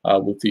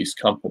with these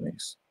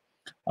companies.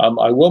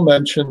 I will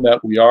mention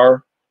that we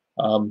are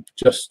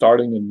just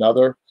starting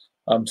another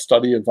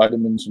study of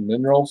vitamins and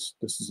minerals.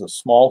 This is a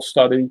small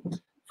study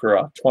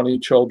for 20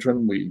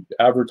 children. We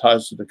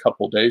advertised it a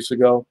couple days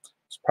ago.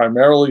 It's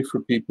primarily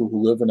for people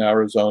who live in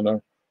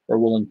Arizona or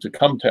willing to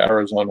come to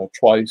Arizona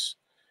twice.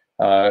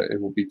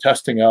 It will be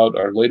testing out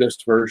our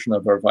latest version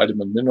of our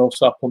vitamin mineral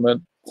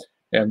supplement,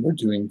 and we're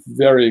doing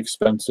very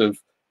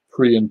expensive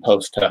pre and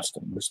post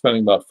testing. We're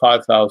spending about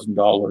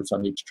 $5,000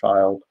 on each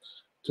child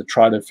to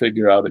try to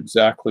figure out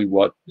exactly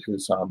what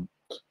is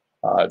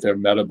their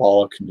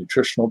metabolic and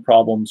nutritional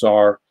problems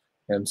are,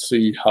 and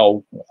see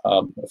how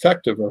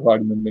effective a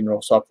vitamin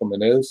mineral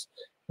supplement is,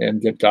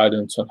 and get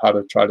guidance on how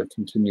to try to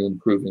continue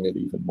improving it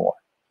even more.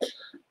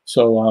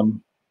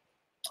 So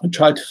I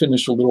tried to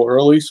finish a little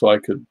early so I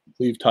could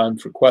leave time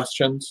for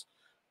questions.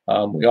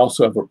 We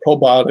also have a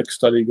probiotic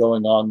study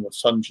going on with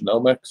Sun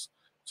Genomics.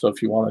 So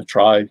if you want to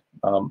try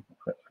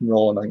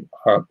enroll in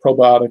a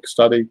probiotic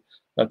study,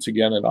 that's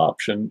again an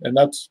option, and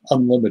that's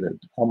unlimited.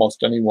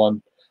 Almost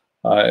anyone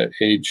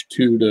age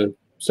 2 to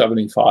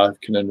 75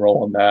 can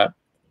enroll in that.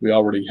 We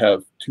already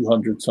have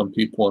 200 some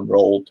people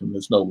enrolled, and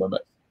there's no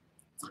limit.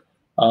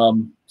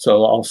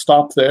 So I'll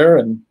stop there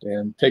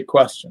and take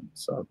questions.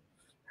 So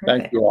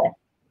Perfect. Thank you all.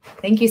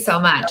 Thank you so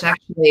much.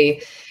 Actually,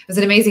 it was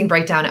an amazing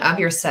breakdown of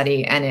your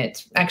study, and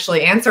it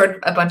actually answered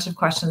a bunch of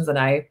questions that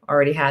I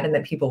already had and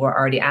that people were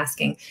already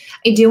asking.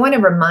 I do want to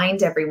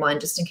remind everyone,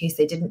 just in case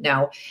they didn't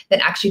know, that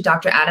actually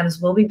Dr.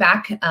 Adams will be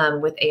back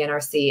with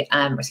ANRC,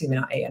 excuse me,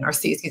 not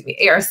ANRC, excuse me,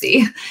 ARC,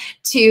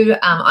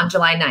 on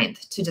July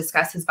 9th to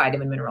discuss his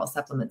vitamin mineral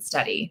supplement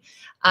study.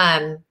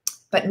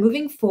 But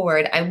moving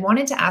forward, I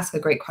wanted to ask a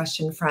great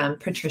question from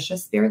Patricia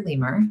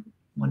Spirit-Lemur.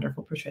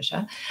 Wonderful,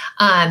 Patricia.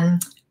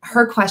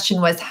 Her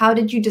question was, how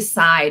did you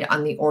decide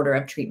on the order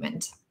of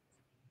treatment?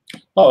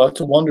 Oh,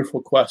 that's a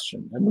wonderful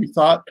question. And we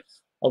thought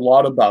a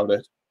lot about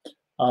it.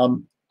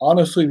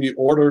 Honestly, the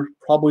order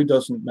probably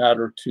doesn't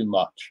matter too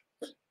much.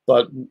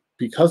 But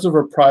because of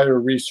our prior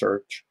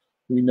research,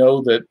 we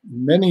know that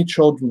many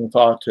children with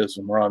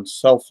autism are on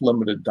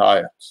self-limited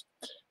diets.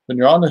 When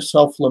you're on a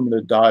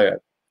self-limited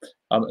diet,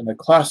 and a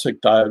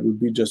classic diet would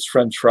be just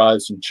French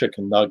fries and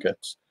chicken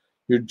nuggets,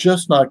 you're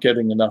just not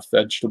getting enough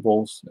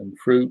vegetables and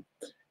fruit.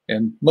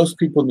 And most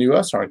people in the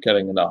US aren't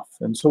getting enough.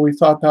 And so we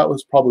thought that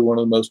was probably one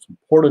of the most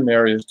important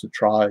areas to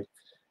try. And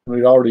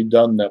we'd already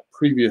done that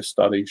previous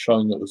study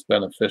showing it was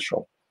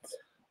beneficial.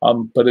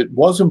 But it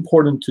was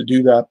important to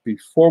do that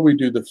before we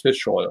do the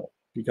fish oil,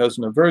 because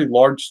in a very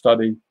large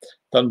study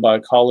done by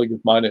a colleague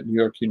of mine at New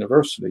York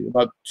University,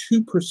 about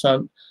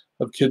 2%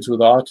 of kids with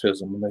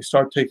autism, when they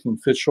start taking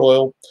fish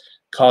oil,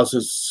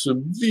 causes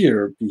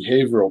severe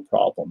behavioral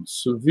problems,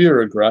 severe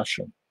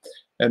aggression.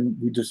 And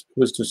it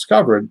was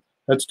discovered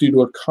that's due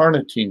to a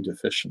carnitine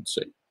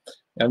deficiency.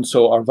 And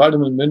so our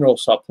vitamin mineral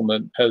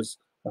supplement has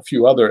a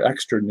few other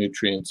extra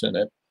nutrients in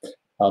it.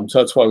 So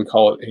that's why we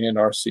call it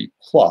ANRC+.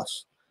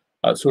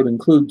 So it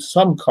includes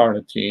some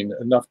carnitine,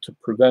 enough to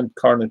prevent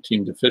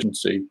carnitine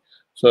deficiency.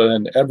 So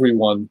then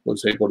everyone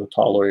was able to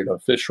tolerate our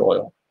fish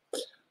oil.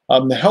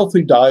 The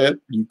healthy diet,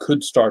 you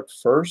could start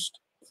first.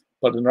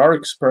 But in our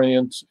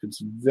experience,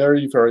 it's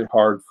very, very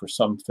hard for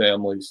some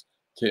families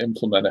to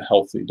implement a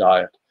healthy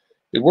diet.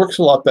 It works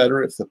a lot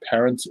better if the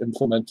parents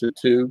implement it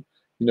too.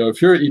 You know,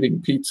 if you're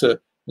eating pizza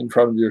in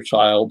front of your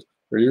child,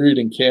 or you're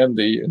eating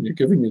candy and you're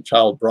giving your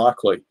child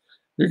broccoli,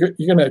 you're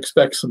going to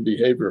expect some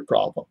behavior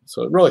problems.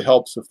 So it really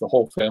helps if the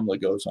whole family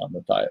goes on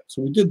the diet.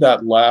 So we did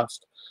that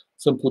last,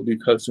 simply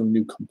because we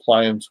knew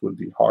compliance would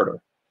be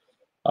harder.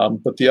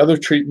 But the other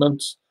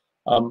treatments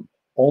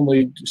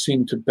only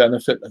seem to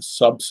benefit a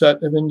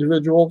subset of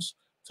individuals.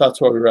 So that's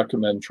why we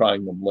recommend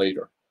trying them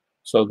later.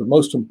 So the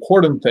most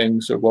important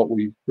things are what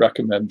we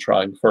recommend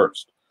trying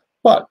first.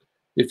 But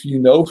if you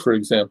know, for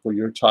example,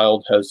 your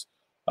child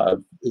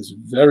is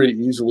very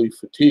easily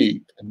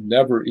fatigued and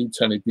never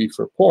eats any beef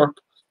or pork,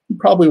 you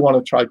probably want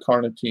to try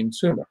carnitine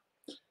sooner.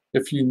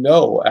 If you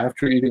know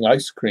after eating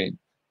ice cream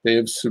they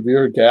have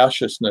severe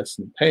gaseousness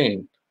and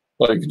pain,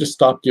 well, you can just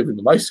stop giving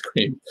them ice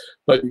cream,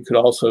 but you could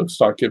also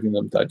start giving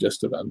them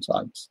digestive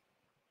enzymes.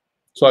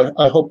 So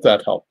I hope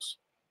that helps.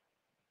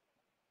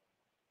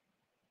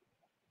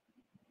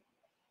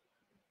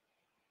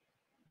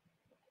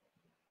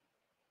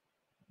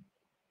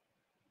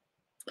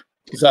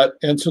 Does that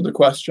answer the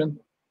question?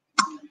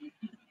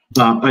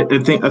 I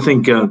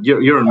think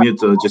you're on mute,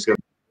 Jessica.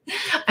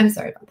 I'm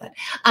sorry about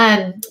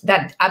that.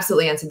 That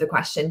absolutely answered the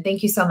question.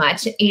 Thank you so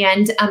much.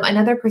 And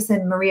another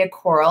person, Maria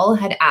Coral,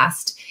 had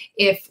asked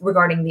if,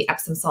 regarding the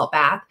Epsom salt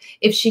bath,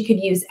 if she could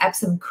use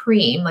Epsom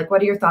cream. Like,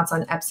 what are your thoughts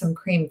on Epsom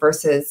cream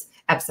versus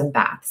Epsom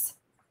baths?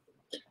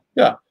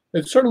 Yeah,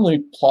 it's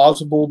certainly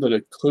plausible that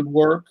it could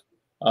work,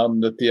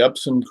 that the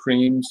Epsom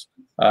creams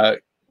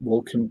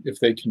if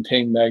they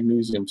contain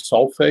magnesium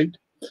sulfate,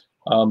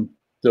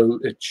 though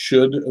it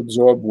should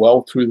absorb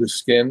well through the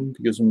skin,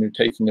 because when you're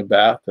taking a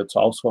bath, that's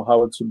also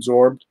how it's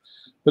absorbed.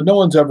 but no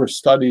one's ever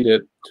studied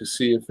it to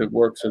see if it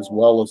works as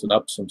well as an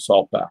Epsom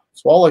salt bath.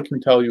 So all I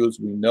can tell you is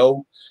we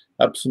know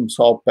Epsom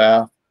salt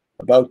bath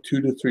about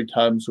 2 to 3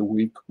 times a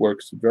week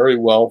works very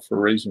well for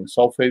raising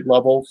sulfate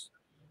levels.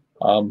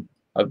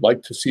 I'd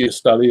like to see a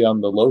study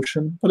on the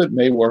lotion, but it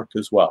may work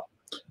as well.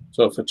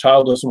 So if a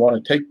child doesn't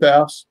want to take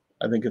baths,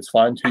 I think it's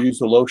fine to use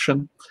the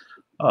lotion.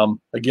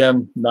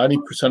 Again,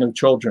 90% of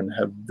children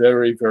have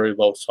very, very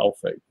low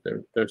sulfate.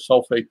 They're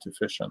sulfate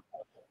deficient,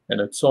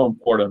 and it's so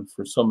important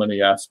for so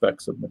many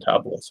aspects of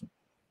metabolism.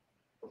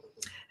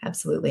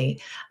 Absolutely.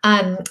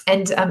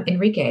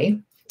 Enrique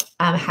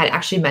had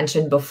actually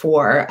mentioned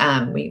before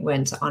we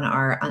went on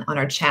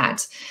our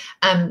chat.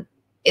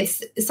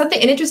 It's an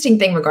interesting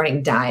thing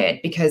regarding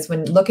diet, because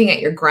when looking at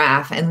your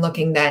graph and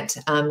looking at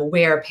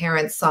where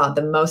parents saw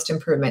the most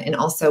improvement and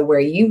also where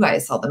you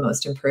guys saw the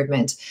most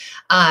improvement,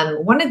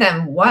 one of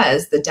them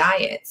was the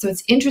diet. So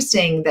it's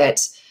interesting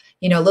that,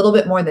 you know, a little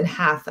bit more than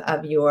half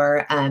of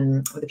your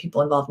the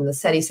people involved in the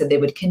study said they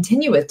would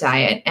continue with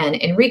diet. And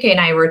Enrique and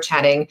I were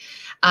chatting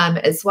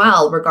as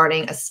well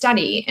regarding a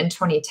study in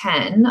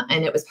 2010,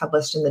 and it was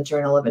published in the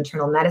Journal of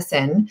Internal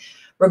Medicine,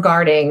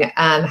 regarding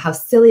how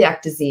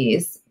celiac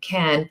disease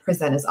can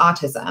present as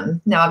autism.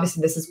 Now,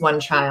 obviously, this is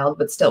one child,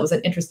 but still it was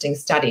an interesting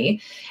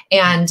study.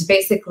 And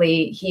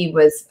basically, he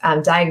was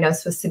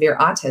diagnosed with severe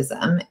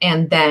autism,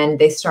 and then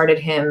they started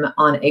him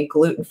on a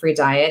gluten-free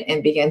diet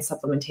and began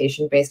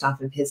supplementation based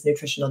off of his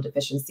nutritional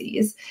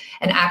deficiencies.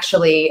 And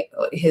actually,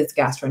 his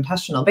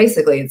gastrointestinal,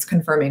 basically, it's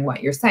confirming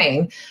what you're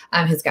saying,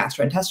 his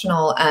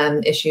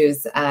gastrointestinal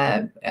issues,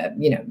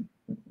 you know,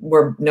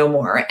 were no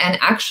more. And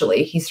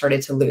actually, he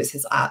started to lose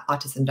his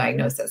autism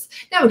diagnosis.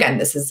 Now, again,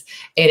 this is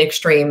an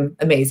extreme,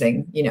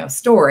 amazing, you know,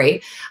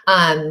 story.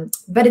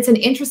 But it's an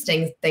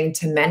interesting thing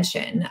to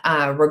mention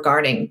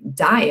regarding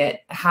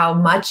diet, how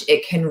much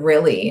it can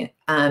really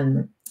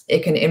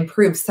it can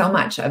improve so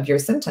much of your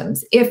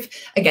symptoms.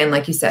 If, again,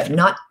 like you said,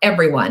 not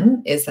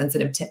everyone is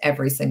sensitive to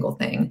every single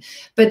thing,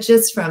 but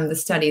just from the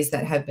studies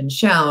that have been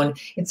shown,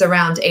 it's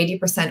around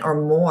 80% or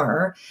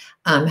more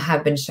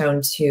have been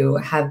shown to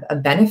have a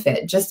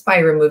benefit just by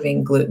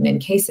removing gluten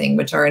and casein,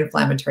 which are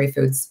inflammatory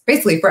foods,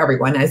 basically for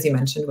everyone, as you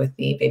mentioned with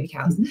the baby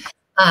cows.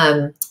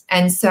 But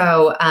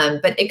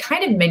it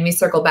kind of made me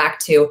circle back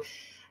to,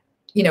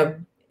 you know,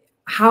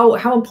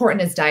 how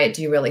important is diet,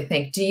 do you really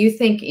think? Do you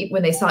think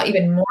when they saw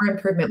even more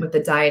improvement with the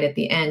diet at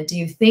the end, do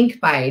you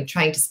think by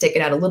trying to stick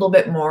it out a little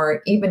bit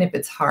more, even if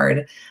it's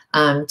hard,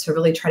 to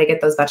really try to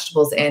get those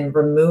vegetables in,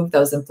 remove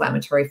those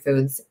inflammatory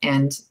foods,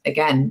 and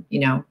again, you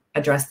know,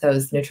 address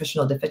those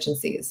nutritional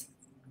deficiencies?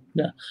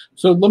 Yeah,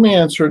 so let me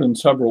answer it in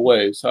several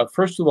ways.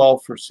 First of all,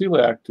 for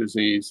celiac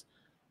disease,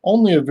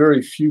 only a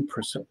very few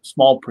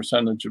small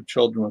percentage of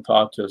children with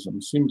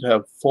autism seem to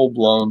have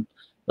full-blown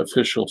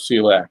official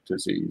celiac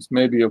disease,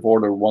 maybe of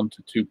order 1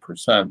 to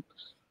 2%,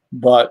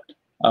 but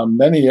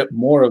many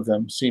more of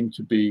them seem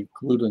to be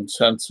gluten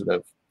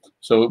sensitive.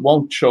 So it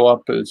won't show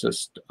up as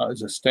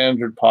a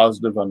standard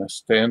positive on a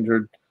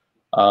standard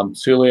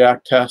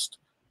celiac test,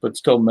 but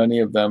still many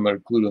of them are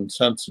gluten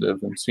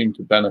sensitive and seem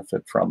to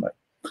benefit from it.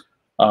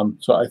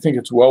 So I think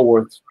it's well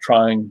worth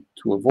trying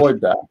to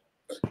avoid that.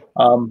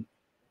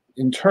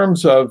 In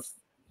terms of,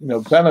 you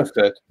know,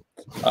 benefit,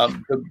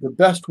 the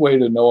best way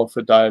to know if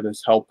a diet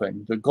is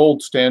helping, the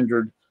gold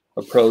standard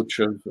approach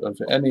of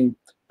any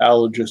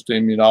allergist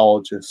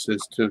immunologist,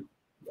 is to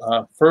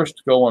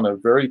first go on a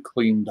very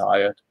clean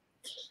diet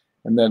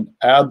and then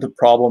add the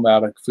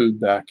problematic food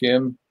back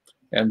in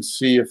and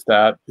see if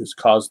that is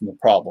causing the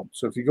problem.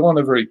 So if you go on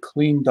a very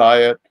clean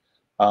diet,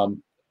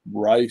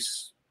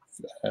 rice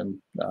and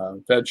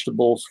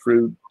vegetables,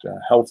 fruit,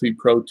 healthy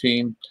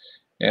protein,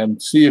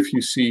 and see if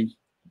you see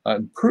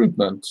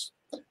improvements.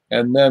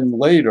 And then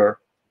later,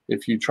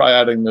 if you try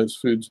adding those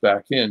foods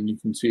back in, you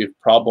can see if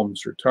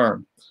problems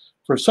return.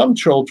 For some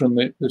children,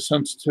 the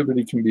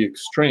sensitivity can be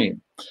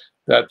extreme,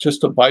 that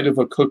just a bite of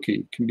a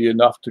cookie can be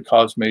enough to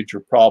cause major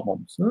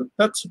problems.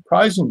 That's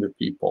surprising to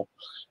people.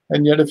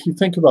 And yet, if you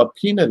think about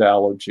peanut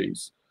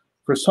allergies,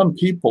 for some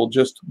people,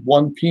 just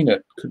one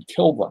peanut could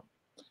kill them.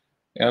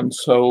 And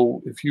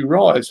so if you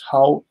realize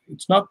how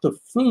it's not the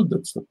food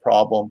that's the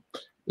problem,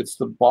 it's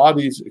the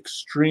body's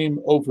extreme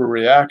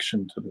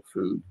overreaction to the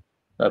food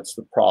that's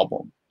the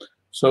problem.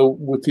 So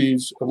with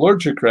these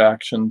allergic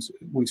reactions,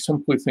 we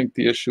simply think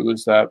the issue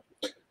is that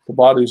the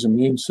body's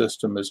immune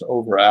system is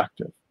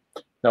overactive.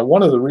 Now,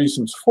 one of the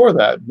reasons for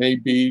that may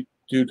be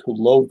due to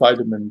low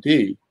vitamin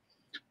D,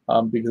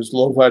 because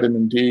low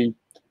vitamin D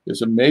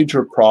is a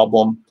major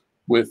problem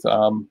with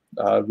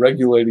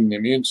regulating the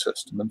immune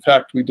system. In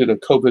fact, we did a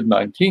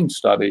COVID-19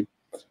 study,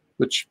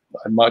 which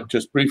I might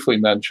just briefly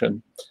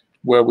mention,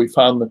 where we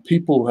found that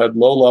people who had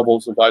low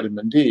levels of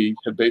vitamin D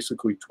had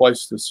basically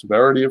twice the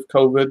severity of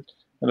COVID,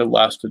 and it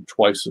lasted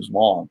twice as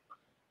long.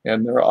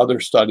 And there are other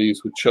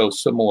studies which show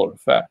similar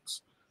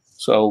effects.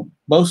 So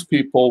most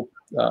people,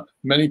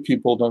 many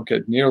people don't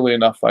get nearly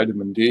enough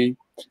vitamin D,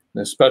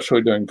 and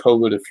especially during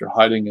COVID, if you're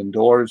hiding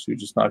indoors, you're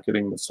just not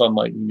getting the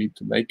sunlight you need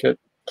to make it.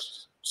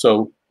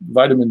 So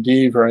vitamin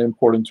D, very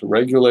important to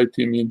regulate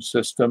the immune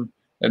system,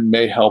 and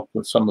may help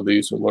with some of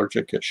these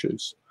allergic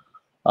issues.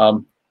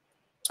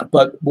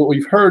 But what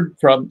we've heard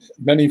from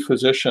many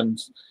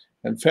physicians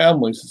and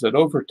families is that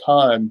over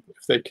time,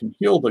 if they can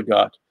heal the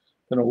gut,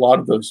 then a lot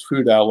of those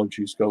food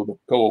allergies go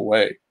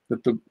away.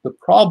 But the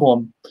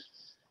problem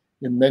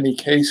in many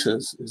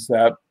cases is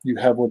that you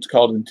have what's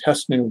called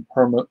intestinal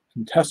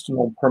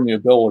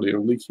permeability, or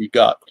leaky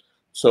gut.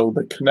 So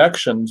the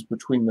connections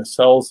between the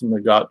cells in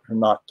the gut are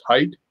not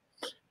tight,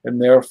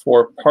 and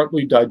therefore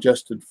partly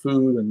digested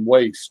food and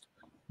waste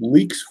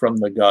leaks from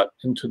the gut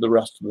into the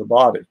rest of the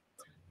body.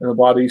 And the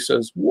body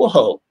says,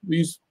 whoa,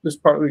 this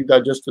partly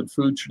digested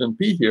food shouldn't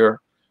be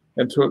here,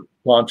 and so it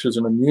launches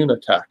an immune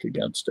attack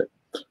against it.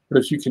 But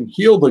if you can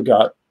heal the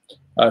gut,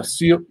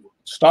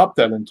 stop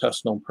that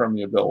intestinal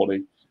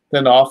permeability,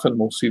 then often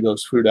we'll see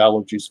those food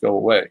allergies go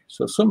away.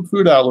 So some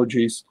food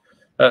allergies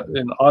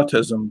in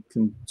autism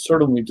can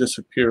certainly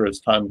disappear as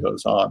time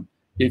goes on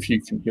if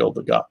you can heal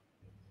the gut.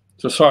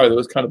 So sorry, that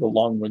was kind of a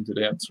long-winded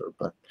answer,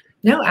 but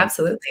no,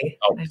 absolutely.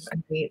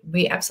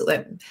 We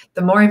absolutely,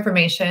 the more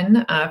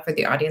information for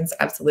the audience,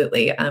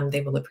 absolutely,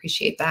 they will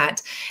appreciate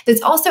that.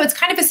 It's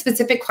kind of a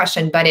specific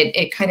question, but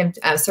it kind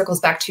of circles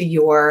back to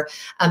your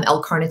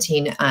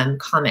L-carnitine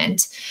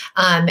comment.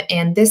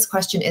 And this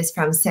question is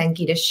from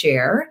Sangeeta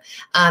Sher.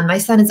 My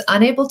son is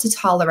unable to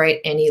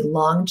tolerate any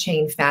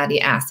long-chain fatty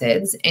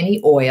acids,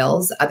 any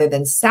oils other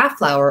than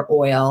safflower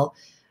oil,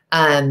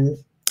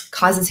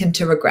 causes him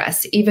to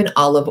regress, even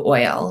olive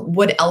oil.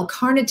 Would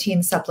L-carnitine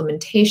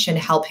supplementation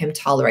help him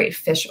tolerate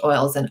fish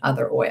oils and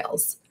other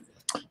oils?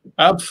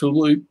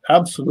 Absolutely,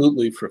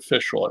 absolutely for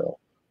fish oil.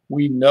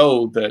 We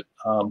know that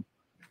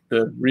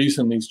the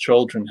reason these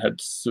children had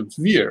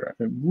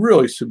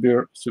really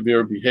severe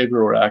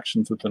behavioral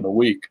reactions within a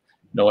week,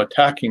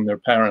 attacking their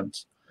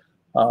parents,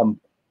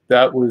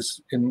 that was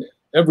in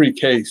every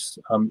case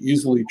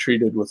easily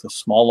treated with a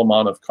small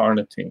amount of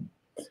carnitine.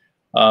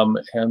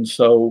 And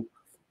so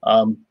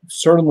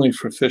certainly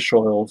for fish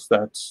oils,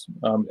 that's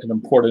an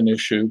important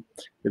issue.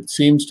 It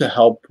seems to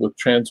help with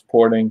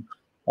transporting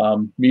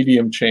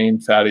medium chain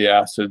fatty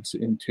acids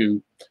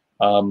into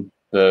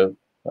the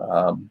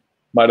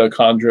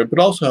mitochondria, but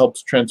also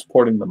helps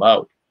transporting them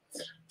out.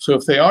 So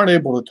if they aren't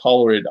able to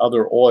tolerate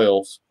other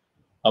oils,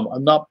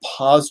 I'm not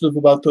positive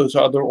about those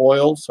other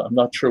oils. I'm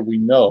not sure we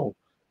know,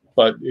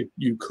 but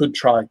you could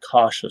try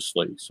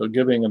cautiously. So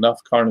giving enough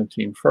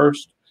carnitine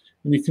first.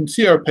 And you can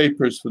see our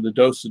papers for the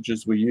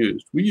dosages we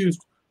used. We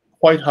used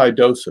quite high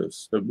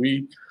doses.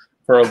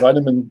 For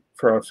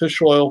our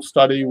fish oil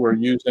study, we're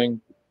using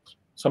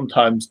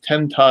sometimes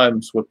 10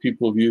 times what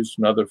people have used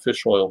in other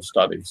fish oil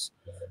studies.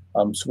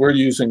 So we're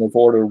using of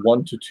order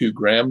 1 to 2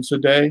 grams a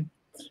day.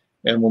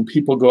 And when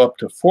people go up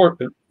to 4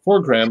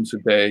 grams a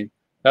day,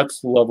 that's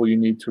the level you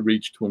need to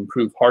reach to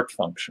improve heart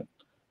function.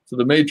 So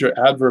the major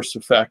adverse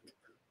effect,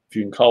 if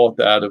you can call it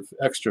that, of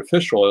extra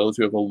fish oil is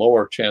you have a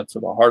lower chance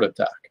of a heart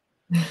attack.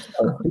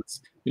 So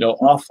it's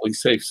awfully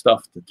safe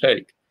stuff to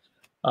take.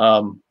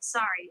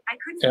 Sorry, I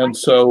couldn't. And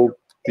so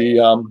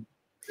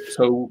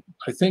so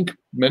I think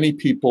many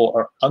people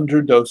are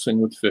underdosing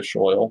with fish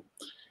oil,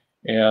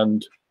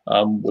 and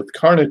with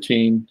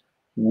carnitine,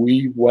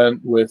 we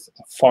went with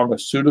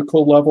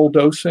pharmaceutical level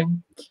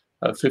dosing,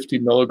 50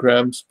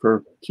 milligrams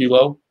per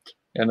kilo,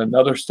 and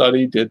another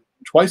study did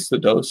twice the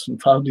dose and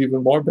found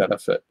even more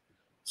benefit.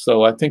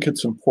 So I think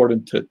it's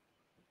important to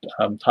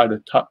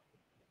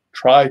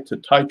try to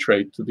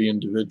titrate to the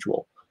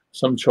individual.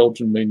 Some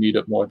children may need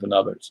it more than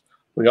others.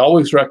 We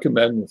always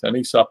recommend with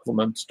any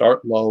supplement,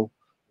 start low,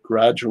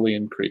 gradually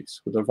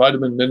increase. With a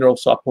vitamin mineral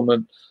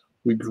supplement,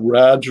 we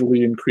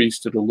gradually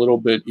increased it a little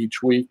bit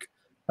each week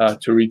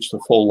to reach the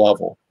full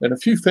level. And a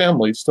few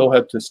families still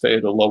had to stay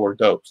at a lower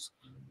dose,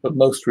 but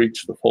most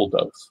reached the full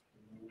dose.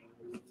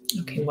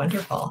 Okay,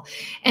 wonderful.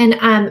 And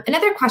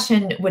another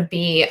question would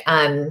be,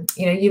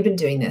 you've been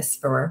doing this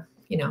for,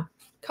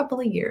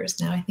 couple of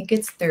years now. I think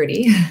it's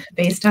 30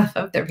 based off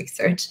of the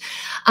research.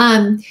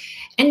 And,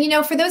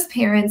 for those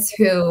parents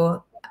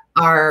who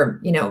are,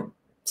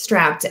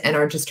 strapped and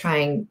are just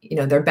trying,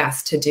 their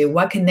best to do,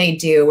 what can they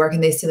do? Where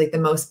can they see like the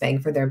most bang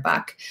for their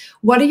buck?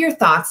 What are your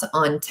thoughts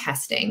on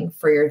testing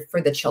for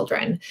the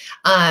children?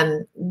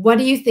 What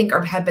do you think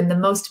have been the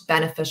most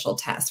beneficial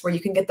tests where you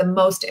can get the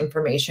most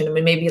information? I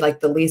mean, maybe like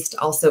the least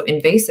also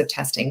invasive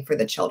testing for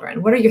the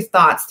children. What are your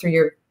thoughts through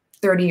your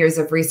 30 years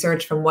of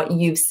research from what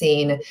you've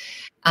seen,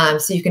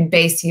 so you can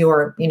base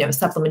your,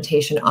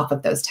 supplementation off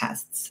of those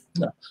tests?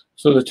 Yeah.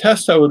 So the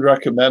test I would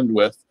recommend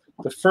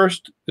the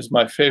first is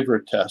my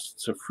favorite test.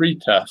 It's a free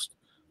test.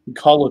 We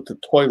call it the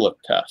toilet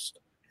test.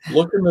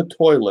 Look in the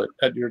toilet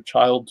at your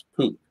child's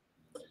poop.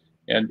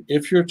 And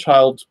if your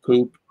child's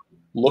poop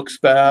looks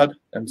bad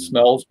and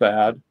smells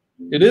bad,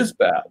 it is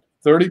bad.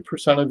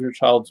 30% of your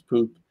child's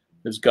poop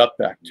is gut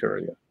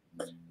bacteria.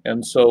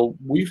 And so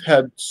we've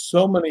had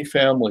so many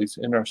families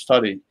in our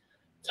study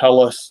tell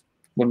us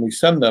when we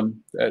send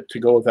them to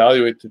go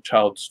evaluate the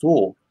child's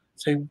stool,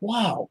 say,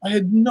 wow, I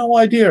had no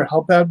idea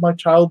how bad my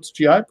child's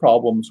GI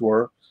problems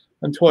were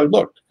until I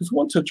looked. Because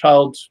once a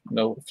child's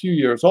a few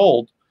years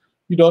old,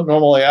 you don't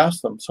normally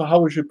ask them, so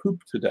how was your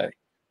poop today?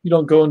 you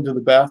don't go into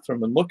the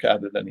bathroom and look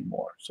at it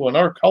anymore. So in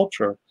our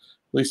culture, at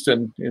least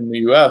in the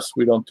US,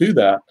 we don't do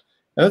that.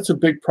 And that's a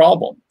big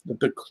problem, that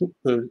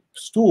the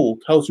stool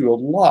tells you a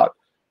lot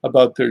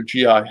about their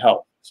GI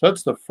health. So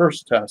that's the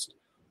first test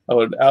I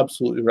would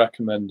absolutely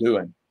recommend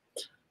doing.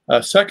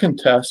 Second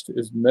test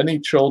is many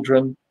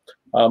children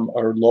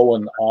are low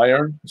in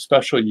iron,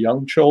 especially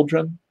young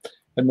children.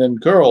 And then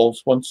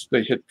girls, once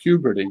they hit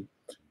puberty,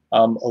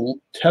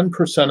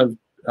 10%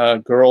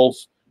 of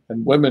girls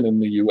and women in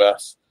the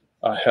US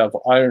have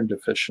iron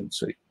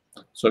deficiency.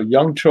 So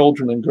young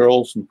children and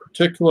girls in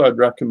particular, I'd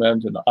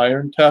recommend an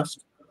iron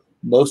test.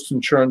 Most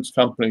insurance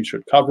companies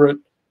should cover it.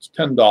 It's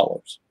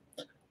 $10.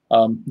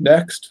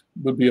 Next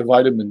would be a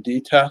vitamin D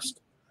test.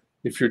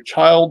 If your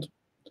child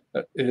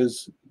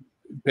is,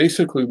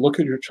 basically look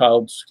at your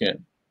child's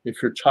skin.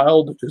 If your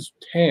child is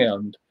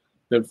tanned,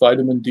 their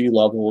vitamin D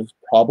level is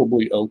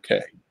probably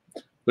okay.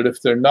 But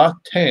if they're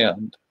not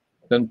tanned,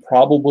 then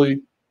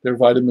probably their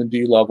vitamin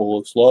D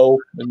level is low,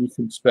 and you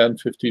can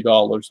spend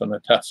 $50 on a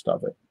test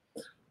of it.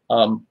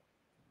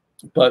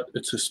 But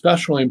it's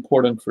especially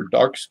important for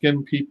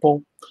dark-skinned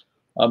people.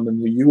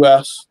 In the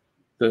US,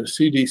 the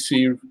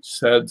CDC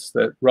says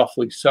that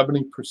roughly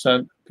 70%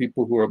 of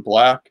people who are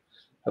Black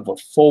have a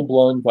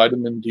full-blown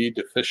vitamin D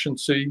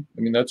deficiency.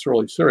 I mean, that's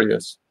really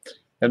serious.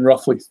 And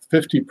roughly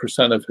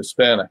 50% of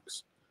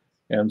Hispanics.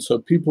 And so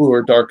people who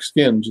are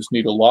dark-skinned just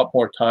need a lot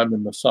more time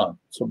in the sun.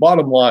 So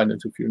bottom line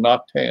is, if you're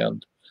not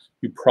tanned,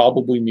 you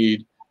probably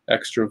need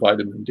extra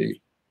vitamin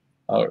D.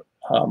 So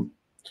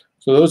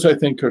those, I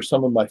think, are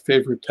some of my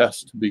favorite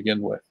tests to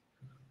begin with.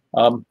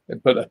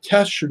 But a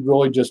test should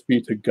really just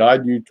be to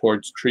guide you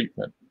towards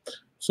treatment.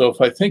 So if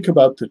I think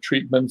about the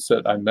treatments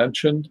that I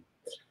mentioned,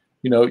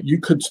 you know, you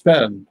could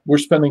we're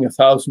spending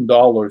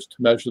 $1,000 to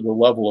measure the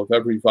level of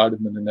every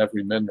vitamin and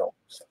every mineral.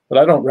 But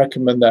I don't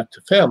recommend that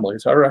to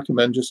families. I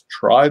recommend just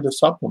try the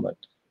supplement.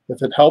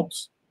 If it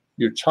helps,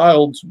 your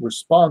child's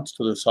response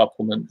to the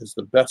supplement is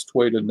the best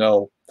way to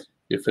know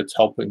if it's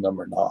helping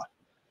them or not.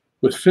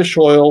 With fish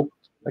oil,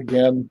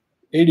 again,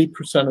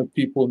 80% of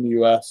people in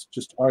the US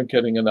just aren't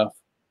getting enough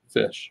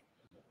fish.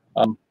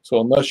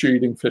 So unless you're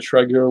eating fish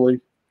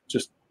regularly,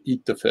 just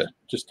eat the fish.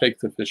 Just take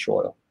the fish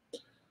oil.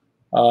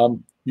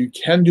 You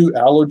can do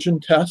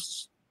allergen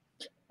tests.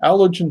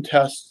 Allergen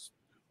tests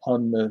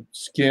on the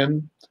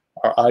skin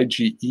are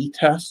IgE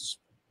tests,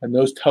 and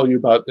those tell you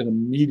about an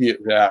immediate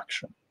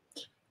reaction.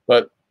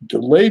 But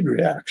delayed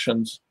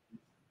reactions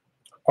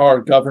are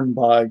governed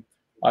by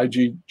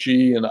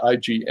IgG and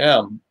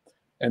IgM,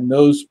 and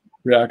those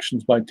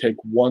reactions might take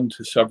 1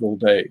 to several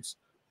days.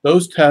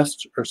 Those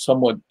tests are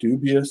somewhat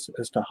dubious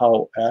as to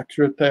how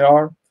accurate they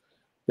are.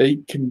 They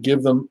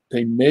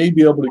may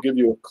be able to give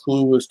you a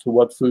clue as to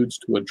what foods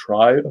to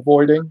try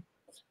avoiding,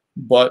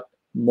 but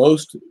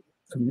most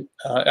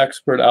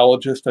expert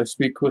allergists I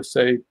speak with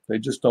say they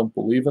just don't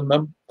believe in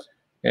them.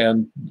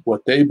 And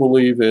what they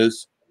believe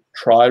is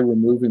try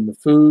removing the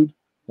food,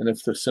 and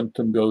if the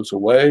symptom goes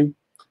away,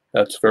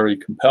 that's very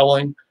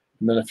compelling.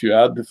 And then if you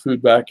add the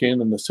food back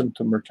in and the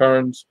symptom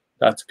returns,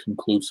 that's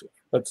conclusive.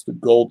 That's the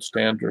gold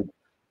standard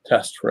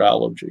test for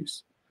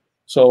allergies.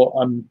 So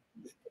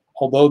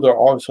although there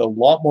are a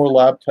lot more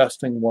lab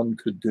testing one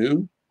could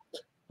do,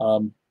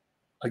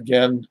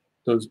 again,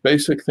 those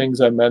basic things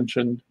I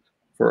mentioned,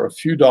 for a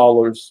few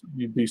dollars,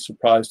 you'd be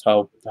surprised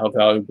how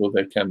valuable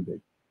they can be.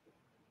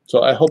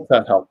 So I hope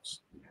that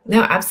helps.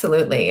 No,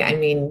 absolutely. I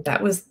mean,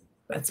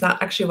 that's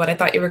not actually what I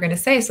thought you were going to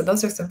say. So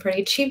those are some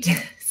pretty cheap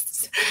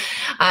tests,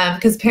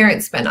 because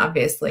parents spend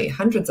obviously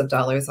hundreds of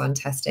dollars on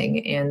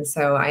testing. And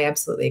so I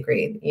absolutely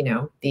agree. You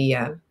know,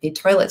 the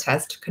toilet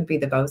test could be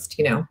the most,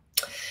 could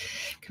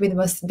be the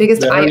most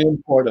biggest. Very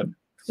important.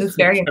 It's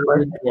very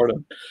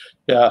important.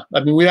 Yeah,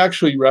 I mean, we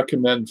actually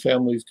recommend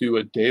families do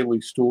a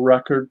daily stool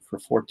record for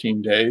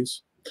 14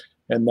 days.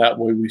 And that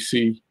way we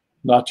see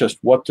not just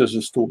what does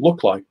a stool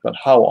look like, but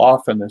how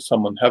often is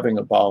someone having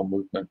a bowel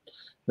movement.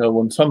 You know,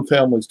 when some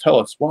families tell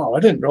us, wow, I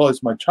didn't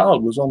realize my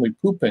child was only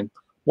pooping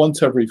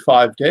once every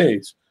 5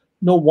 days.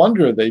 No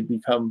wonder they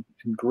become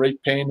in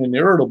great pain and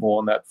irritable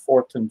on that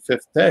 4th and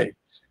 5th day.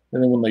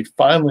 And then when they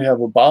finally have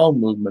a bowel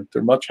movement,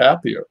 they're much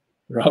happier.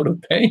 They're out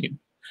of pain.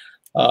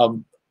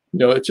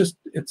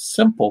 It's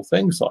simple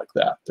things like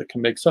that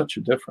can make such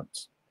a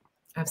difference.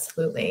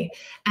 Absolutely.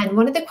 And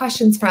one of the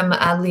questions from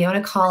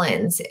Leona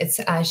Collins,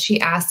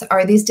 she asks,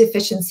 are these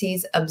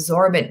deficiencies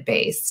absorbent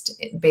based?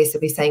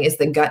 Basically saying, is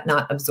the gut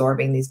not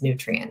absorbing these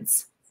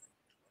nutrients?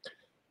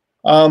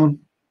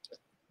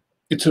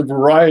 It's a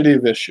variety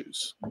of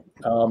issues.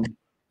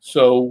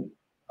 So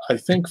I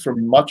think for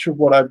much of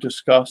what I've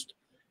discussed,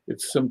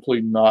 it's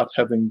simply not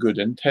having good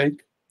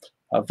intake.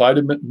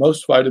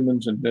 Most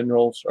vitamins and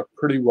minerals are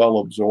pretty well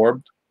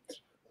absorbed.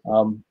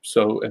 And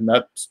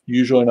that's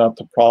usually not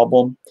the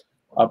problem.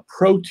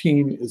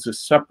 Protein is a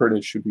separate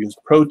issue because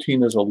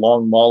protein is a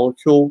long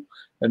molecule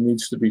and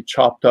needs to be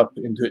chopped up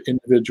into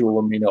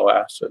individual amino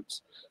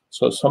acids.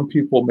 So some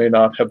people may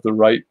not have the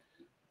right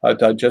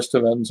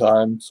digestive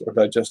enzymes or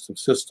digestive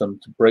system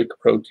to break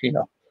protein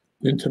up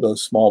into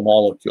those small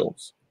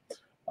molecules.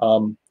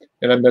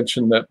 And I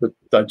mentioned that with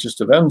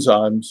digestive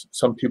enzymes,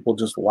 some people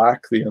just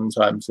lack the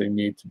enzymes they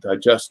need to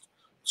digest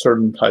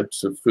certain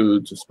types of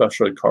foods,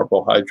 especially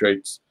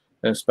carbohydrates,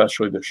 and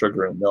especially the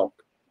sugar in milk.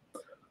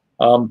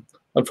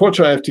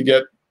 Unfortunately, I have to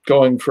get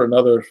going for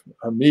another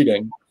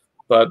meeting,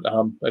 but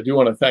I do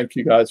want to thank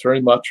you guys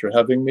very much for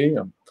having me.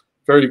 I'm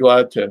very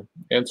glad to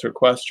answer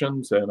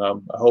questions, and I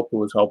hope it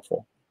was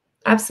helpful.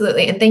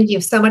 Absolutely. And thank you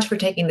so much for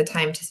taking the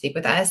time to speak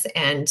with us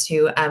and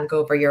to go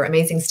over your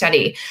amazing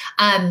study.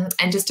 And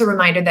just a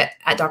reminder that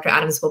Dr.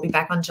 Adams will be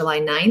back on July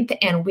 9th,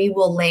 and we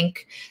will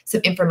link some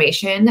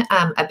information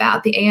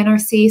about the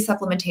ANRC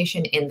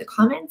supplementation in the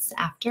comments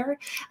after.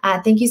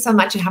 Thank you so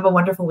much and have a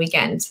wonderful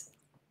weekend.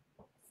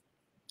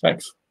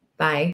 Thanks. Bye.